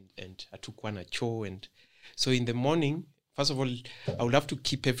 and I took one at Cho. And so in the morning, first of all, I would have to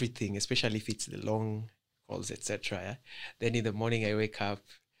keep everything, especially if it's the long calls, etc. Then in the morning, I wake up,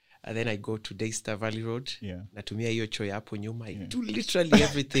 and then I go to Daystar Valley Road. Natumia hiyo choo ya hapo nyuma. I do literally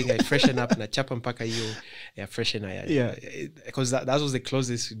everything. I freshen up, na chapa mpaka hiyo freshen. Because that was the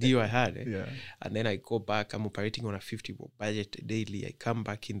closest deal I had. And then I go back. I'm operating on a 50 budget daily. I come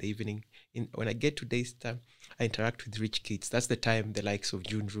back in the evening. When I get to Daystar, I interact with rich kids. That's the time the likes of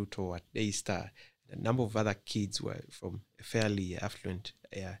June Ruto at Daystar, a number of other kids were from fairly affluent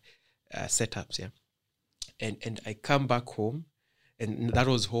setups. And I come back home. And that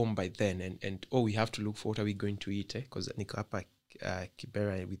was home by then. And we have to look for what are we going to eat, because niko hapa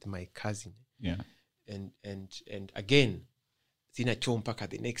Kibera with my cousin. And again, sina choo mpaka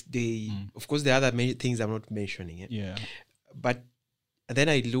the next day. Of course, there are other many things I'm not mentioning. But then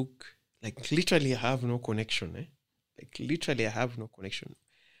I look, like literally I have no connection. Literally I have no connection.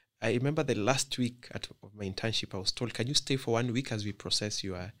 I remember the last week of my internship, I was told, can you stay for 1 week as we process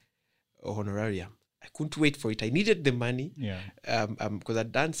your honorarium? I couldn't wait for it. I needed the money. Because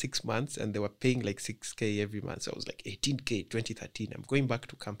I'd done 6 months and they were paying like 6K every month. So I was like 18K, 2013. I'm going back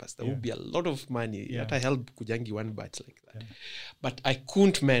to campus. There would be a lot of money. Hata help kujangi one batch like that. But I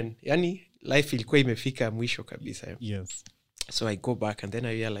couldn't, man. Yani, life ilikuwa imefika mwisho kabisa. So I go back, and then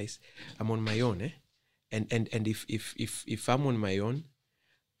I realize I'm on my own. And if I'm on my own,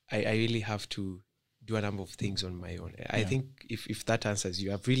 I really have to do a number of things on my own. I think if that answers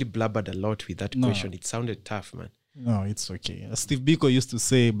you, I've really blubbered a lot with that question. It sounded tough, man. No, it's okay. Steve Biko used to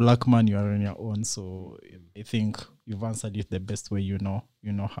say, "Black man, you are on your own." So I think you've answered it the best way you know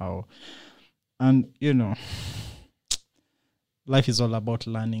how. And life is all about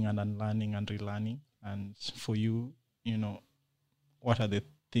learning and unlearning and relearning. And for you, what are the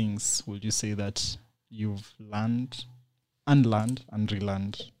things would you say that you've learned, unlearned, and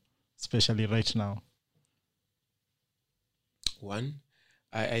relearned, especially right now? One,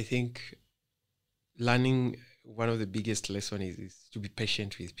 I think learning, one of the biggest lessons is to be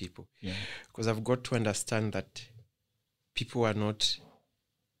patient with people. Because I've got to understand that people are not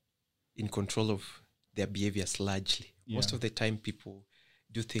in control of their behaviors largely. Most of the time people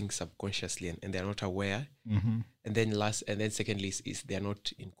do things subconsciously and they're not aware. And then secondly is they're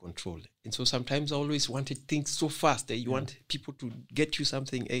not in control. And so sometimes I always wanted things so fast that you want people to get you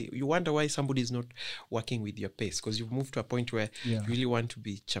something. You wonder why somebody is not working with your pace, because you've moved to a point where you really want to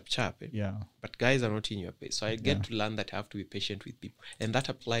be chap. But guys are not in your pace. So I get to learn that I have to be patient with people. And that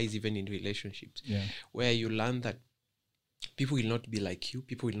applies even in relationships, where you learn that people will not be like you.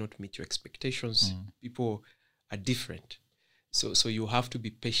 People will not meet your expectations. People are different. So you have to be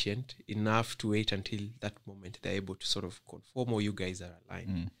patient enough to wait until that moment they're able to sort of conform, or you guys are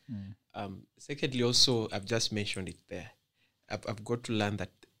aligned. Secondly, also, I've just mentioned it there. I've got to learn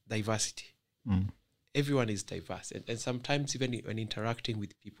that diversity. Everyone is diverse. And sometimes even when interacting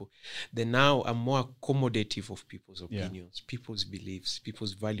with people, then now I'm more accommodative of people's opinions, people's beliefs,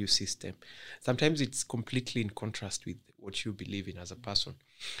 people's value system. Sometimes it's completely in contrast with what you believe in as a person.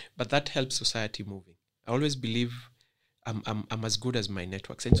 But that helps society moving. I always believe I'm as good as my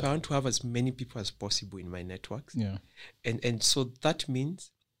networks, and so I want to have as many people as possible in my networks. And so that means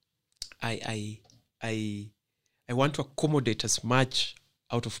I want to accommodate as much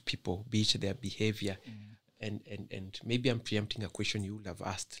out of people, be it their behavior, and maybe I'm preempting a question you would have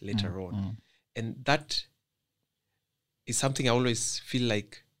asked later on, and that is something I always feel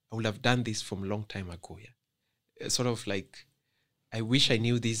like I would have done this from a long time ago. Sort of like, I wish I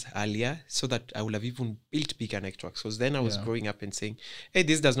knew this earlier so that I would have even built bigger networks. Because then I was growing up and saying, hey,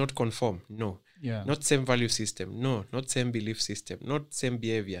 this does not conform. No. Not same value system. No. Not same belief system. Not same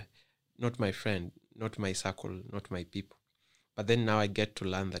behavior. Not my friend. Not my circle. Not my people. But then now I get to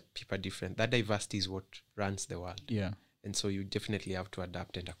learn that people are different. That diversity is what runs the world. And so you definitely have to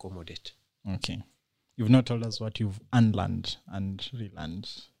adapt and accommodate. Okay. You've not told us what you've unlearned and relearned.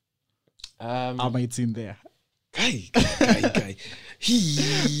 It's in there. Guy.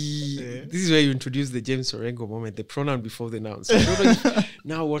 This is where you introduce the James Orengo moment, the pronoun before the noun. So I don't know if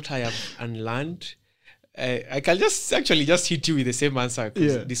now what I have unlearned. I can just hit you with the same answer,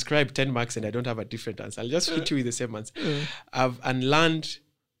 because describe 10 marks and I don't have a different answer. I'll just hit you with the same answer. I've unlearned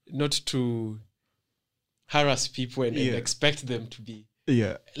not to harass people and expect them to be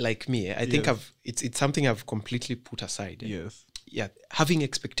like me. I think it's something I've completely put aside. Having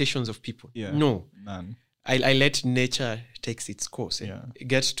expectations of people. No. None. I let nature takes its course.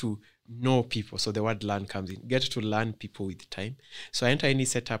 Get to know people. So the word learn comes in. Get to learn people with time. So I enter any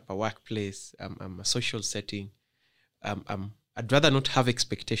setup, a workplace, a social setting. I'd rather not have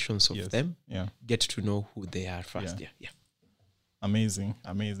expectations of them. Get to know who they are first. Amazing.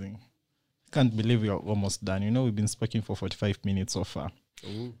 Can't believe we're almost done. We've been speaking for 45 minutes so far.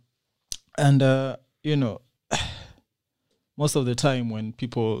 Ooh. And, most of the time when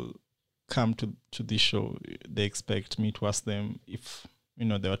people come to this show, they expect me to ask them if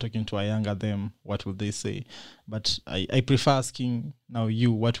they were talking to a younger them, what will they say? But I prefer asking now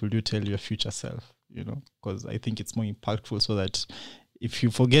you, what will you tell your future self? Because I think it's more impactful, so that if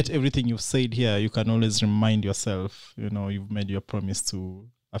you forget everything you've said here, you can always remind yourself, you've made your promise to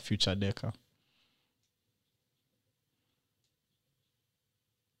a future Deka.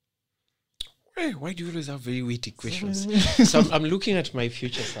 Why do you always have very witty questions? So I'm looking at my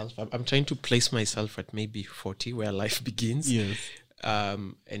future self. I'm trying to place myself at maybe 40, where life begins.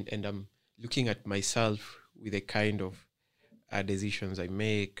 And I'm looking at myself with the kind of decisions I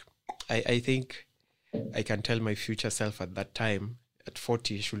make. I think I can tell my future self at that time, at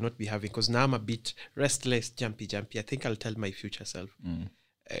 40, I should not be having, because now I'm a bit restless, jumpy. I think I'll tell my future self,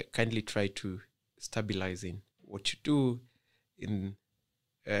 kindly try to stabilize in what you do, in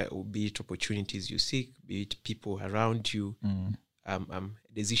be it opportunities you seek, be it people around you,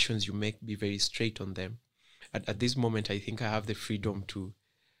 decisions you make, be very straight on them. At this moment, I think I have the freedom to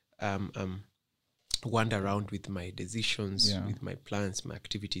wander around with my decisions, with my plans, my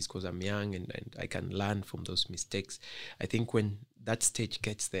activities, because I'm young and I can learn from those mistakes. I think when that stage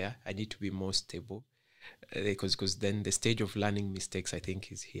gets there, I need to be more stable, because then the stage of learning mistakes, I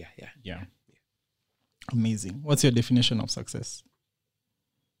think, is here. Amazing. What's your definition of success?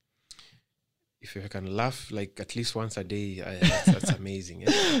 if I can laugh like at least once a day, that's amazing.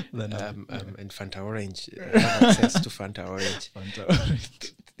 And Fanta Orange, I have access to Fanta Orange.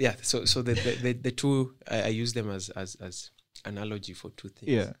 Yeah, so the two, I use them as analogy for two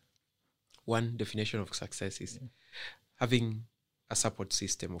things. Yeah. One definition of success is having a support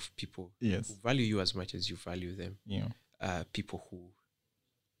system of people who value you as much as you value them. Yeah. People who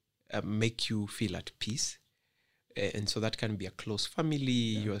make you feel at peace. And so that can be a close family,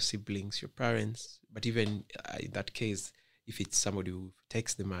 your siblings, your parents. But even in that case, if it's somebody who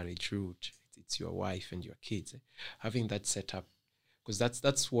takes the marriage route, it's your wife and your kids. Having that set up, because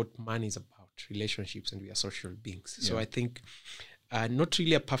that's what man is about, relationships, and we are social beings. So I think not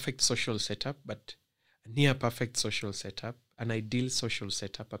really a perfect social setup, but a near perfect social setup, an ideal social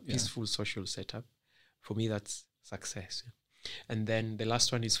setup, a peaceful social setup. For me, that's success. And then the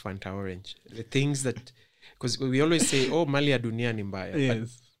last one is Fanta Orange. The things that, because we always say, oh, mali ya dunia ni mbaya.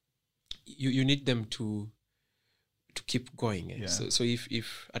 Yes. You need them to keep going. Yeah. So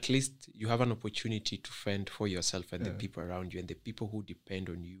if at least you have an opportunity to fend for yourself and the people around you and the people who depend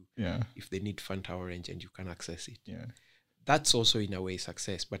on you, if they need Fanta Orange and you can access it, that's also in a way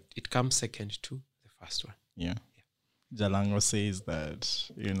success. But it comes second to the first one. Yeah. Jalango says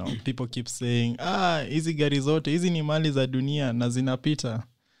that, people keep saying, hizi gari zote, hizi ni mali za dunia na zinapita.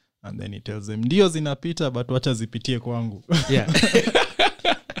 And then he tells them, ndio zinapita, but wacha zipitie kwangu.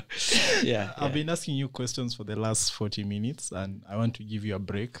 Yeah. I've been asking you questions for the last 40 minutes, and I want to give you a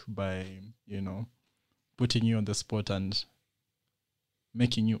break by, putting you on the spot and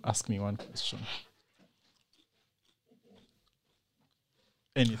making you ask me one question.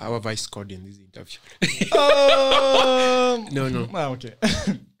 Anything. How have I scored in this interview? No. Okay.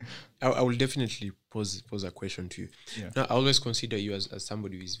 I will definitely pose a question to you. Yeah. Now, I always consider you as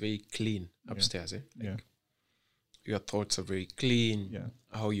somebody who is very clean upstairs. Your thoughts are very clean. Yeah.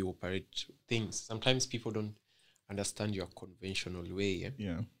 How you operate things. Sometimes people don't understand your conventional way.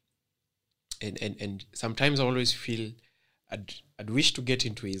 Yeah. And sometimes I always feel I'd wish to get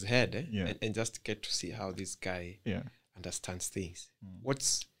into his head and just get to see how this guy understands things.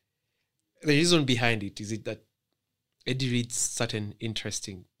 What's the reason behind it? Is it that Eddie reads certain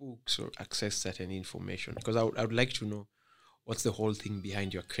interesting books or access certain information? Because I would like to know what's the whole thing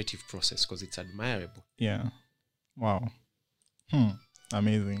behind your creative process, because it's admirable. Yeah. Wow.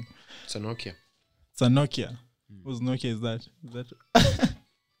 Amazing. It's a Nokia. It's a Nokia. Whose Nokia is that?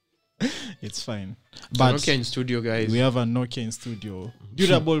 It's fine. But Nokia in studio, guys. We have a Nokia in studio.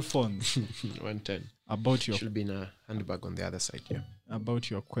 Durable phones. 110. About your should be in a handbag on the other side. Yeah. About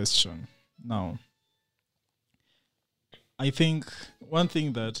your question. Now, I think one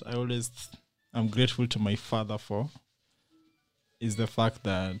thing that I'm grateful to my father for is the fact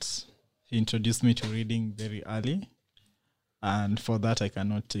that he introduced me to reading very early. And for that, I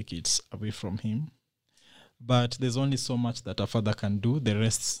cannot take it away from him. But there's only so much that a father can do. The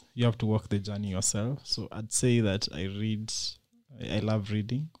rest, you have to walk the journey yourself. So I'd say that I love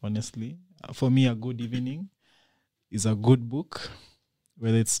reading, honestly. For me, a good evening is a good book,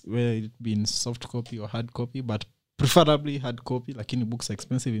 whether it be in soft copy or hard copy, but preferably hard copy. Lakini books are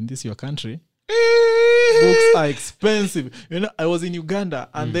expensive in your country. Books are expensive. I was in Uganda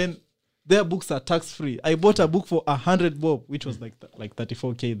and then their books are tax-free. I bought a book for 100 bob, which was like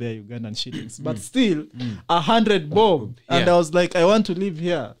 34k there, Ugandan shillings. But still, 100 bob. And I was like, I want to live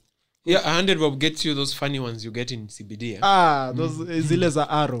here. Yeah, 100 bob gets you those funny ones you get in CBD. Those zile za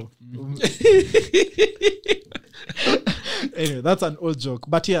arrow. Anyway, that's an old joke.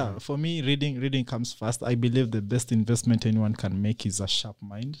 But yeah, for me, reading comes first. I believe the best investment anyone can make is a sharp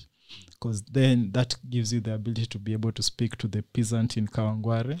mind, because then that gives you the ability to be able to speak to the peasant in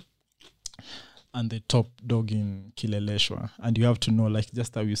Kawangware and the top dog in Kileleshwa. And you have to know, like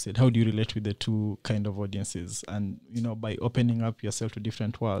just how you said, how do you relate with the two kind of audiences? And, by opening up yourself to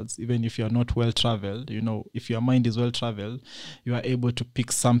different worlds, even if you're not well-traveled, if your mind is well-traveled, you are able to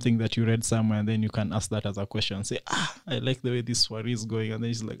pick something that you read somewhere, and then you can ask that as a question and say, I like the way this soiree is going. And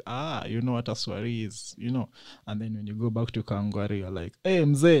then it's like, you know what a soiree is, And then when you go back to Kawangware, you're like, hey,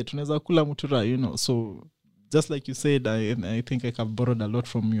 mzee, tunaweza kula mutura, So just like you said, I think I have borrowed a lot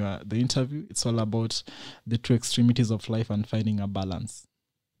from the interview. It's all about the two extremities of life and finding a balance.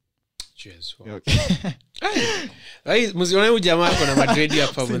 Cheers. Msione huyu jamaa ako na madredi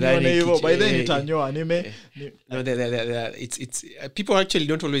hapa mudhani. By then nitanyoa it's people actually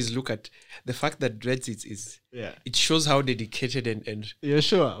don't always look at the fact that dreads is it shows how dedicated and you're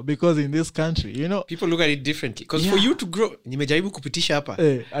sure, because in this country, people look at it differently, because for you to grow, nimejaribu kupitisha hapa.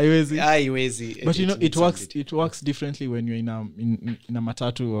 Haiwezi. But it works differently when you're in a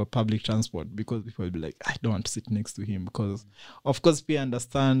matatu or public transport, because people will be like, I don't want to sit next to him, because of course we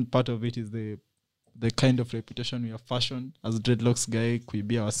understand part of it is the the kind of reputation we have fashioned as dreadlocks guy,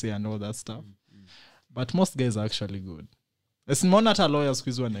 kuibia wase and all that stuff. But most guys are actually good. It's not a lawyer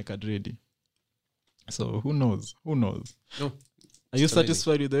squeeze one like a dready. So who knows? No. Are you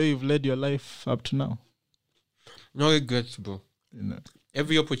satisfied with the way you've led your life up to now? No regrets, bro.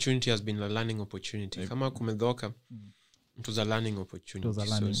 Every opportunity has been a learning opportunity. Kama kumedhoka, it was a learning opportunity.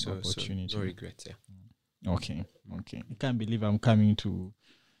 So no regrets, yeah. Okay. I can't believe I'm coming to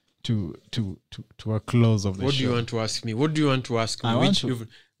a close of the show. What do you want to ask me?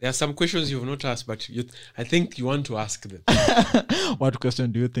 There are some questions you've not asked, but I think you want to ask them. What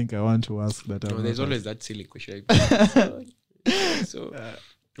question do you think I want to ask that? There's always that silly question. So,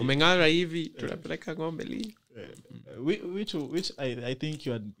 umengara hivi tunapeleka ng'ombe li. Which I think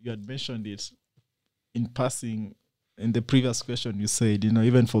you had mentioned it in passing in the previous question. You said,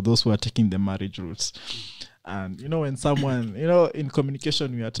 even for those who are taking the marriage routes, and when someone, in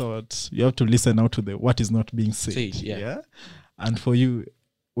communication we are taught you have to listen out to what is not being said. Yeah. And for you,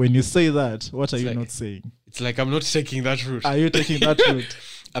 when you say that, what are you not saying? It's like I'm not taking that route. Are you taking that route?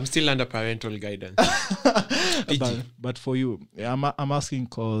 I'm still under parental guidance. But for you, I'm asking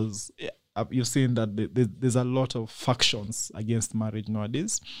because you've seen that there's a lot of factions against marriage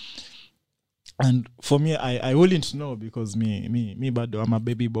nowadays. And for me, I wouldn't know because me, but I'm a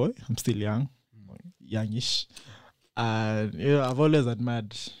baby boy. I'm still youngish. And I've always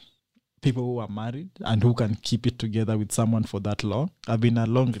admired people who are married and who can keep it together with someone for that long. I've been in a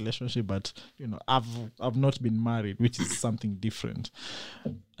long relationship, but I've not been married, which is something different.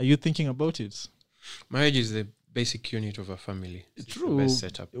 Are you thinking about it? Marriage is the basic unit of a family. It's true. The best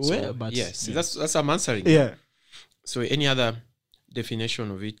setup. Well, but yes, that's I'm answering. Yeah. So any other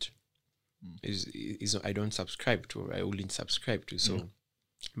definition of it is I don't subscribe to. I wouldn't subscribe to. So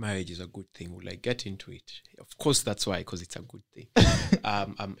marriage is a good thing. Will I get into it? Of course, that's why, because it's a good thing.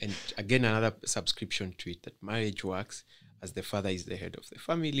 And again, another subscription to it, that marriage works as the father is the head of the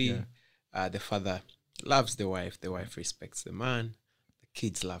family. Yeah. The father loves the wife respects the man. The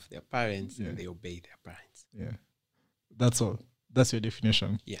kids love their parents and they obey their parents. Yeah. That's all. That's your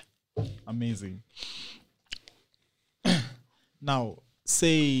definition. Yeah. Amazing. Now,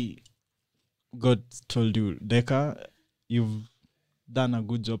 say God told you, Deka, you've done a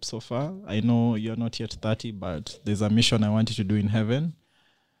good job so far. I know you're not yet 30, but there's a mission I want you to do in heaven.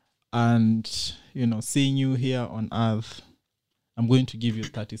 And, seeing you here on earth, I'm going to give you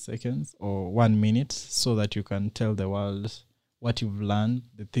 30 seconds or 1 minute so that you can tell the world what you've learned,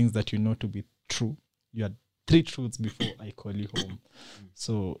 the things that you know to be true. You had 3 truths before I call you home.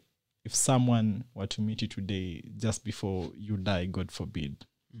 So if someone were to meet you today, just before you die, God forbid,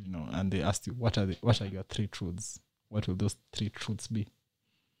 and they asked you, what are your 3 truths? What will those 3 truths be?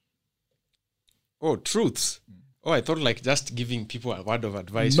 Oh, truths. Oh, I thought like just giving people a word of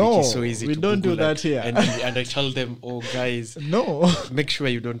advice, no, which is so easy we to don't Google do that here. And I tell them, oh, guys, no, make sure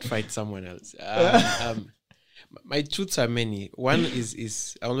you don't fight someone else. My truths are many. One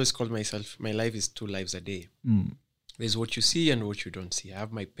is I always call myself, my life is 2 lives a day. There's what you see and what you don't see. I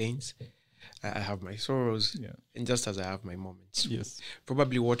have my pains, I have my sorrows, and just as I have my moments. Yes.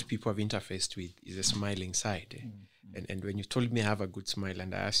 Probably what people have interfaced with is a smiling side. And when you told me I have a good smile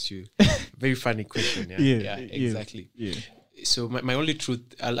and I asked you, very funny question. Yeah, exactly. Yeah. So my only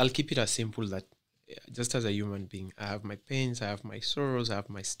truth, I'll keep it as simple that just as a human being, I have my pains, I have my sorrows, I have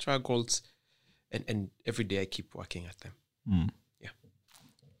my struggles, and every day I keep working at them. Yeah.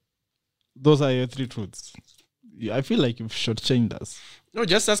 Those are your 3 truths. I feel like you've shortchanged us. No,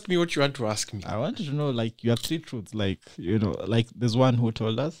 just ask me what you want to ask me. I wanted to know, like, your 3 truths. Like, like there's one who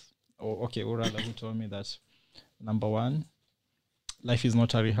told us, or rather who told me that, number 1, life is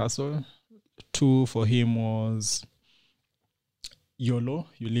not a rehearsal. 2 for him was YOLO,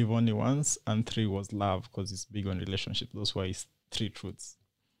 you live only once. And 3 was love, because it's big on relationships. Those were his 3 truths.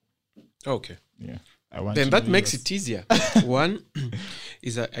 Okay. Yeah. Then that makes it easier. 1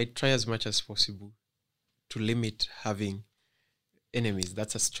 is that I try as much as possible to limit having enemies.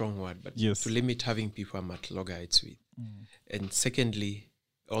 That's a strong word, but to limit having people I'm at loggerheads with. And secondly,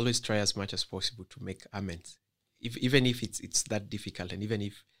 always try as much as possible to make amends. Even if it's that difficult, and even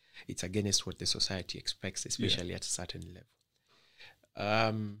if it's against what the society expects, especially at a certain level.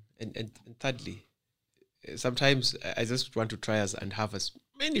 And thirdly, sometimes I just want to try and have as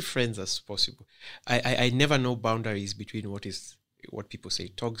many friends as possible. I never know boundaries between what people say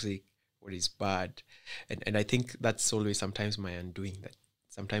toxic, what is bad, and I think that's always sometimes my undoing. That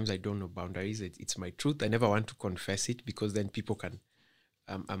sometimes I don't know boundaries. It's my truth. I never want to confess it because then people can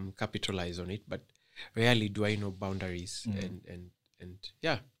capitalize on it. But rarely do I know boundaries, and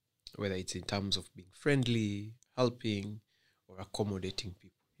whether it's in terms of being friendly, helping, or accommodating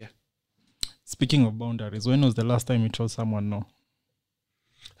people. Yeah. Speaking of boundaries, when was the last time you told someone no?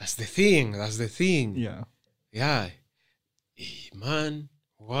 That's the thing. Yeah. Yeah. Man.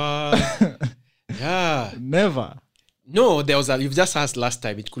 Wow. Yeah. Never. No, there was you've just asked last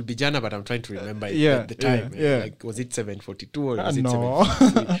time. It could be Jana, but I'm trying to remember at the time. Yeah. Like, was it 742 or was it No.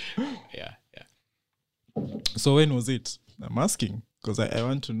 743? Yeah. So when was it? I'm asking because I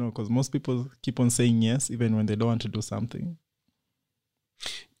want to know, because most people keep on saying yes even when they don't want to do something.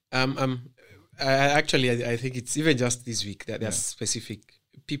 I think it's even just this week that there's specific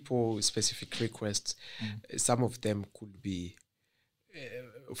requests. Some of them could be,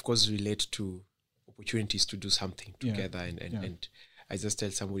 of course, relate to opportunities to do something together, and I just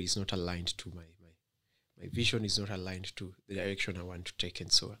tell somebody it's not aligned to my vision, is not aligned to the direction I want to take,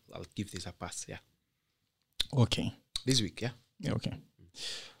 and so I'll give this a pass. Yeah. Okay. This week, yeah. Okay.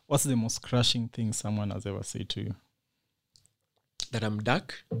 What's the most crushing thing someone has ever said to you? That I'm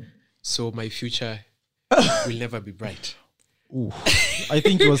dark, so my future will never be bright. Ooh. I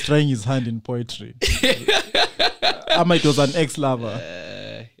think he was trying his hand in poetry. It was an ex-lover.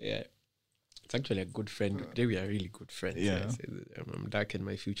 Yeah. It's actually a good friend. Today we are really good friends. Yeah. I'm dark and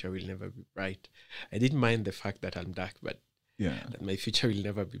my future will never be bright. I didn't mind the fact that I'm dark, but that my future will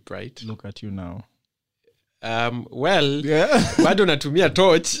never be bright. Look at you now. Bado natumia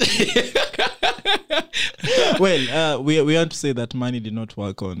torch. Well, we want to say that money did not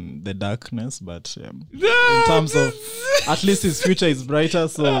work on the darkness, but in terms of at least his future is brighter,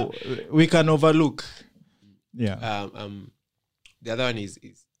 so we can overlook. Yeah. The other one is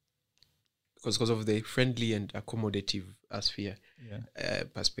because of the friendly and accommodative sphere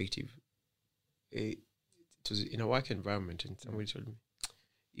perspective. It was in a work environment, and somebody told me,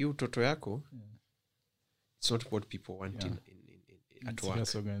 "You toto yako." It's not what people want at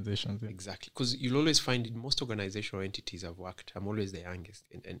work. Organizations, Exactly. Because you'll always find in most organizational entities I've worked, I'm always the youngest,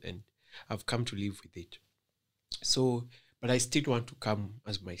 and I've come to live with it. So, but I still want to come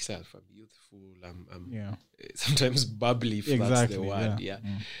as myself. I'm youthful. I'm sometimes bubbly, if that's the word. Yeah.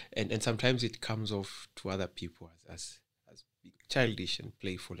 And sometimes it comes off to other people as childish and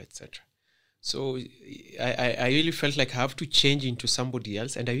playful, etc. So I really felt like I have to change into somebody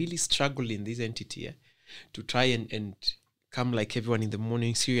else, and I really struggle in this entity to try and come like everyone in the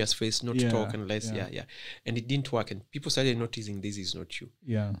morning, serious face, not talk unless and it didn't work, and people started noticing this is not you.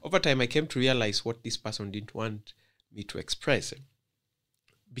 Over time I came to realize what this person didn't want me to express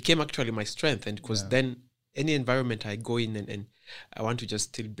became actually my strength, and because then any environment I go in and I want to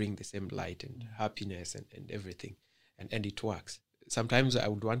just still bring the same light and happiness and everything, and it works. Sometimes I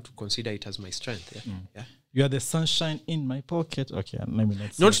would want to consider it as my strength. You are the sunshine in my pocket. Okay, let me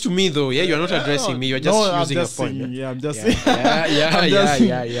not to me though. You're not addressing me. You're just using a point. I'm just saying.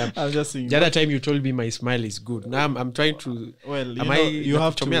 I'm just saying. The other time you told me my smile is good. Now I'm trying to. Well, you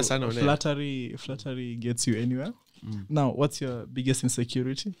have to. Flattery gets you anywhere. Now, what's your biggest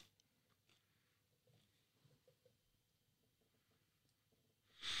insecurity?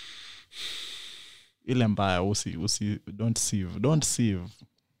 Ile mbaya, don't sieve.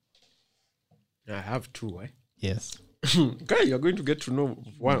 I have two, Yes. Okay, you're going to get to know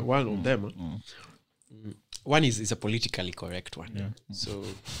one of them. One is a politically correct one. Yeah. So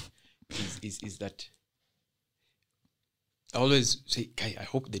is that I always say, guy, I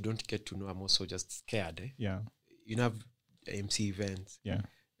hope they don't get to know I'm also just scared. Yeah. You know, MC events. Yeah.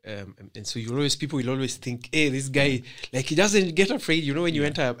 And so people will always think, hey, this guy, like, he doesn't get afraid. You know, when you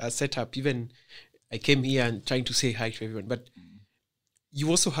enter a setup, even I came here and trying to say hi to everyone, but you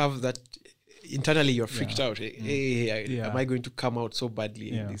also have that internally you're freaked out. Hey, am I going to come out so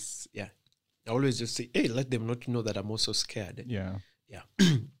badly in this? Yeah. I always just say, hey, let them not know that I'm also scared. Yeah.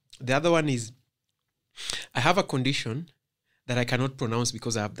 The other one is I have a condition that I cannot pronounce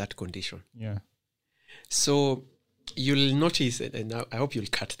because I have that condition. Yeah. So you'll notice, and I hope you'll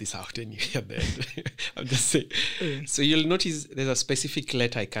cut this out and you hear the end. I'm just saying. So you'll notice there's a specific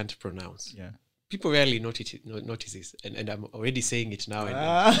letter I can't pronounce. Yeah. People rarely notice this, and I'm already saying it now.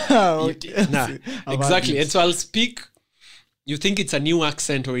 Exactly. And so I'll speak. You think it's a new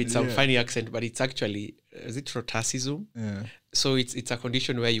accent or it's a funny accent, but it's actually, is it rhotacism? Yeah. So it's a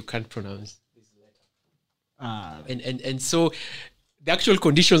condition where you can't pronounce this letter. And so the actual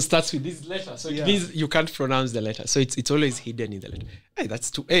condition starts with this letter. So it means you can't pronounce the letter. So it's always hidden in the letter. Hey, that's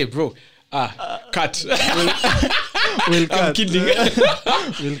too. Hey, bro. Cut. We'll cut. I'm kidding.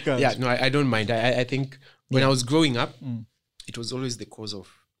 We'll cut. Yeah, no, I don't mind. I think when I was growing up, it was always the cause of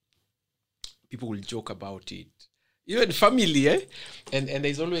people will joke about it. Even family, and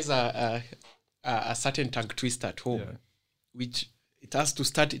there's always a certain tongue twister at home, which it has to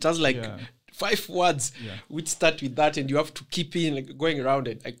start. It has like 5 words which start with that, and you have to keep in like going around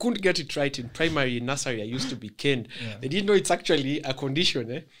it. I couldn't get it right in primary, in nursery. I used to be caned. They didn't know it's actually a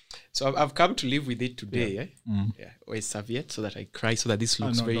condition. So I've come to live with it today. Or a serviette so that I cry, so that this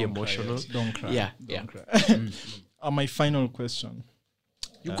looks very emotional. Don't cry. Don't cry. My final question.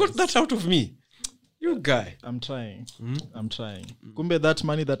 You got that out of me. You guy. I'm trying. Kumbe, that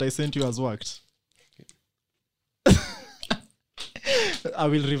money that I sent you has worked. I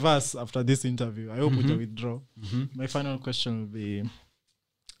will reverse after this interview. I hope we can withdraw. My final question will be,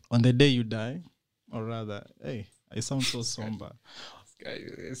 on the day you die, or rather, hey, I sound so somber.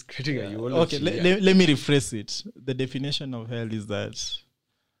 It's critical. Okay, let me rephrase it. The definition of hell is that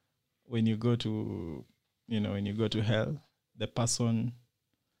when you go to, when you go to hell, the person...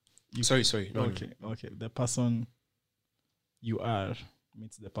 Sorry. No, okay. The person you are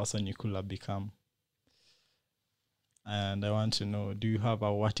meets the person you could have become. And I want to know, do you have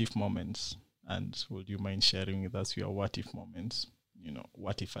a what if moment? And would you mind sharing with us your what if moments?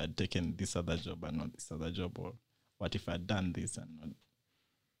 What if I had taken this other job and not this other job? Or what if I had done this and not?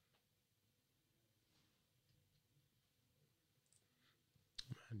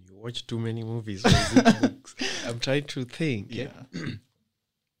 Man, you watch too many movies. Books. I'm trying to think.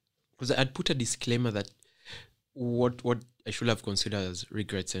 Because I'd put a disclaimer that what I should have considered as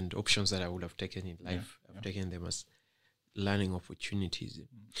regrets and options that I would have taken in life, I've taken them as learning opportunities.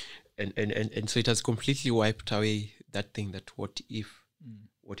 And so it has completely wiped away that thing that what if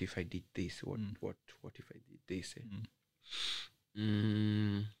I did this? What if I did this?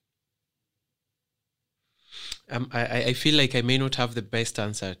 I feel like I may not have the best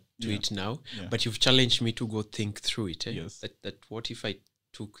answer to it now, but you've challenged me to go think through it. Yes. That what if I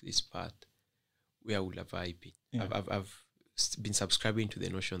took this path, where would have I been? I've been subscribing to the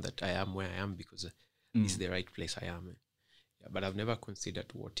notion that I am where I am because it's the right place I am. But I've never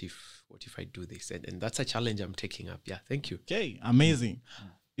considered what if I do this, and that's a challenge I'm taking up. Thank you. Okay, amazing.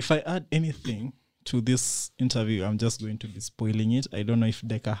 If I add anything to this interview, I'm just going to be spoiling it. I don't know if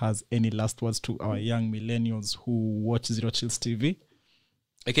Deka has any last words to our young millennials who watch Zero Chills TV.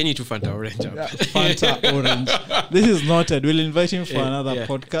 I can eat to Fanta Orange. Fanta Orange. This is noted. We'll invite him for another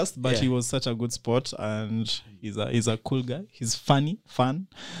podcast, but he was such a good sport, and he's a cool guy. He's fun.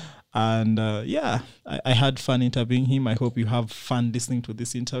 And I had fun interviewing him. I hope you have fun listening to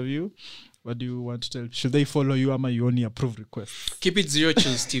this interview. What do you want to tell? Should they follow you, or you only approve requests? Keep it Zero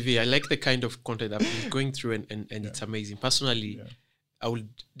Chills TV. I like the kind of content I've been going through, and it's amazing. Personally, I would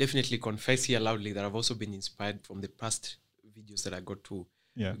definitely confess here loudly that I've also been inspired from the past videos that I got to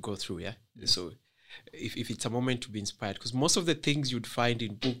go through. So if it's a moment to be inspired, because most of the things you'd find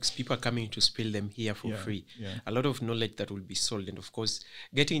in books, people are coming to spill them here for free. A lot of knowledge that will be sold, and of course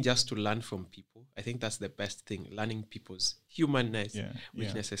getting just to learn from people. I think that's the best thing, learning people's humanness,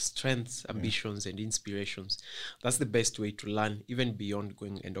 weaknesses, strengths, ambitions, and inspirations. That's the best way to learn, even beyond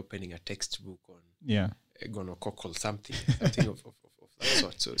going and opening a textbook on gonococcal, something of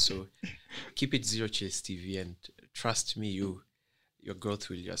that sort. So keep it Zero Chills TV, and trust me, your growth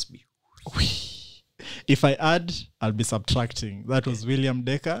will just be... If I add, I'll be subtracting. That was William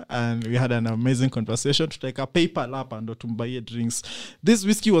Deka, and we had an amazing conversation to take a paper lap and tumbaye drinks. This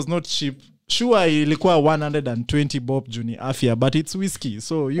whiskey was not cheap. Sure, ilikuwa 120 bob juni afya, but it's whiskey.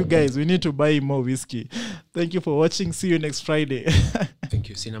 So you guys, we need to buy more whiskey. Thank you for watching. See you next Friday. Thank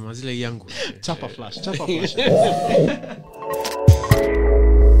you. Sina mazile yangu. Chapa flash.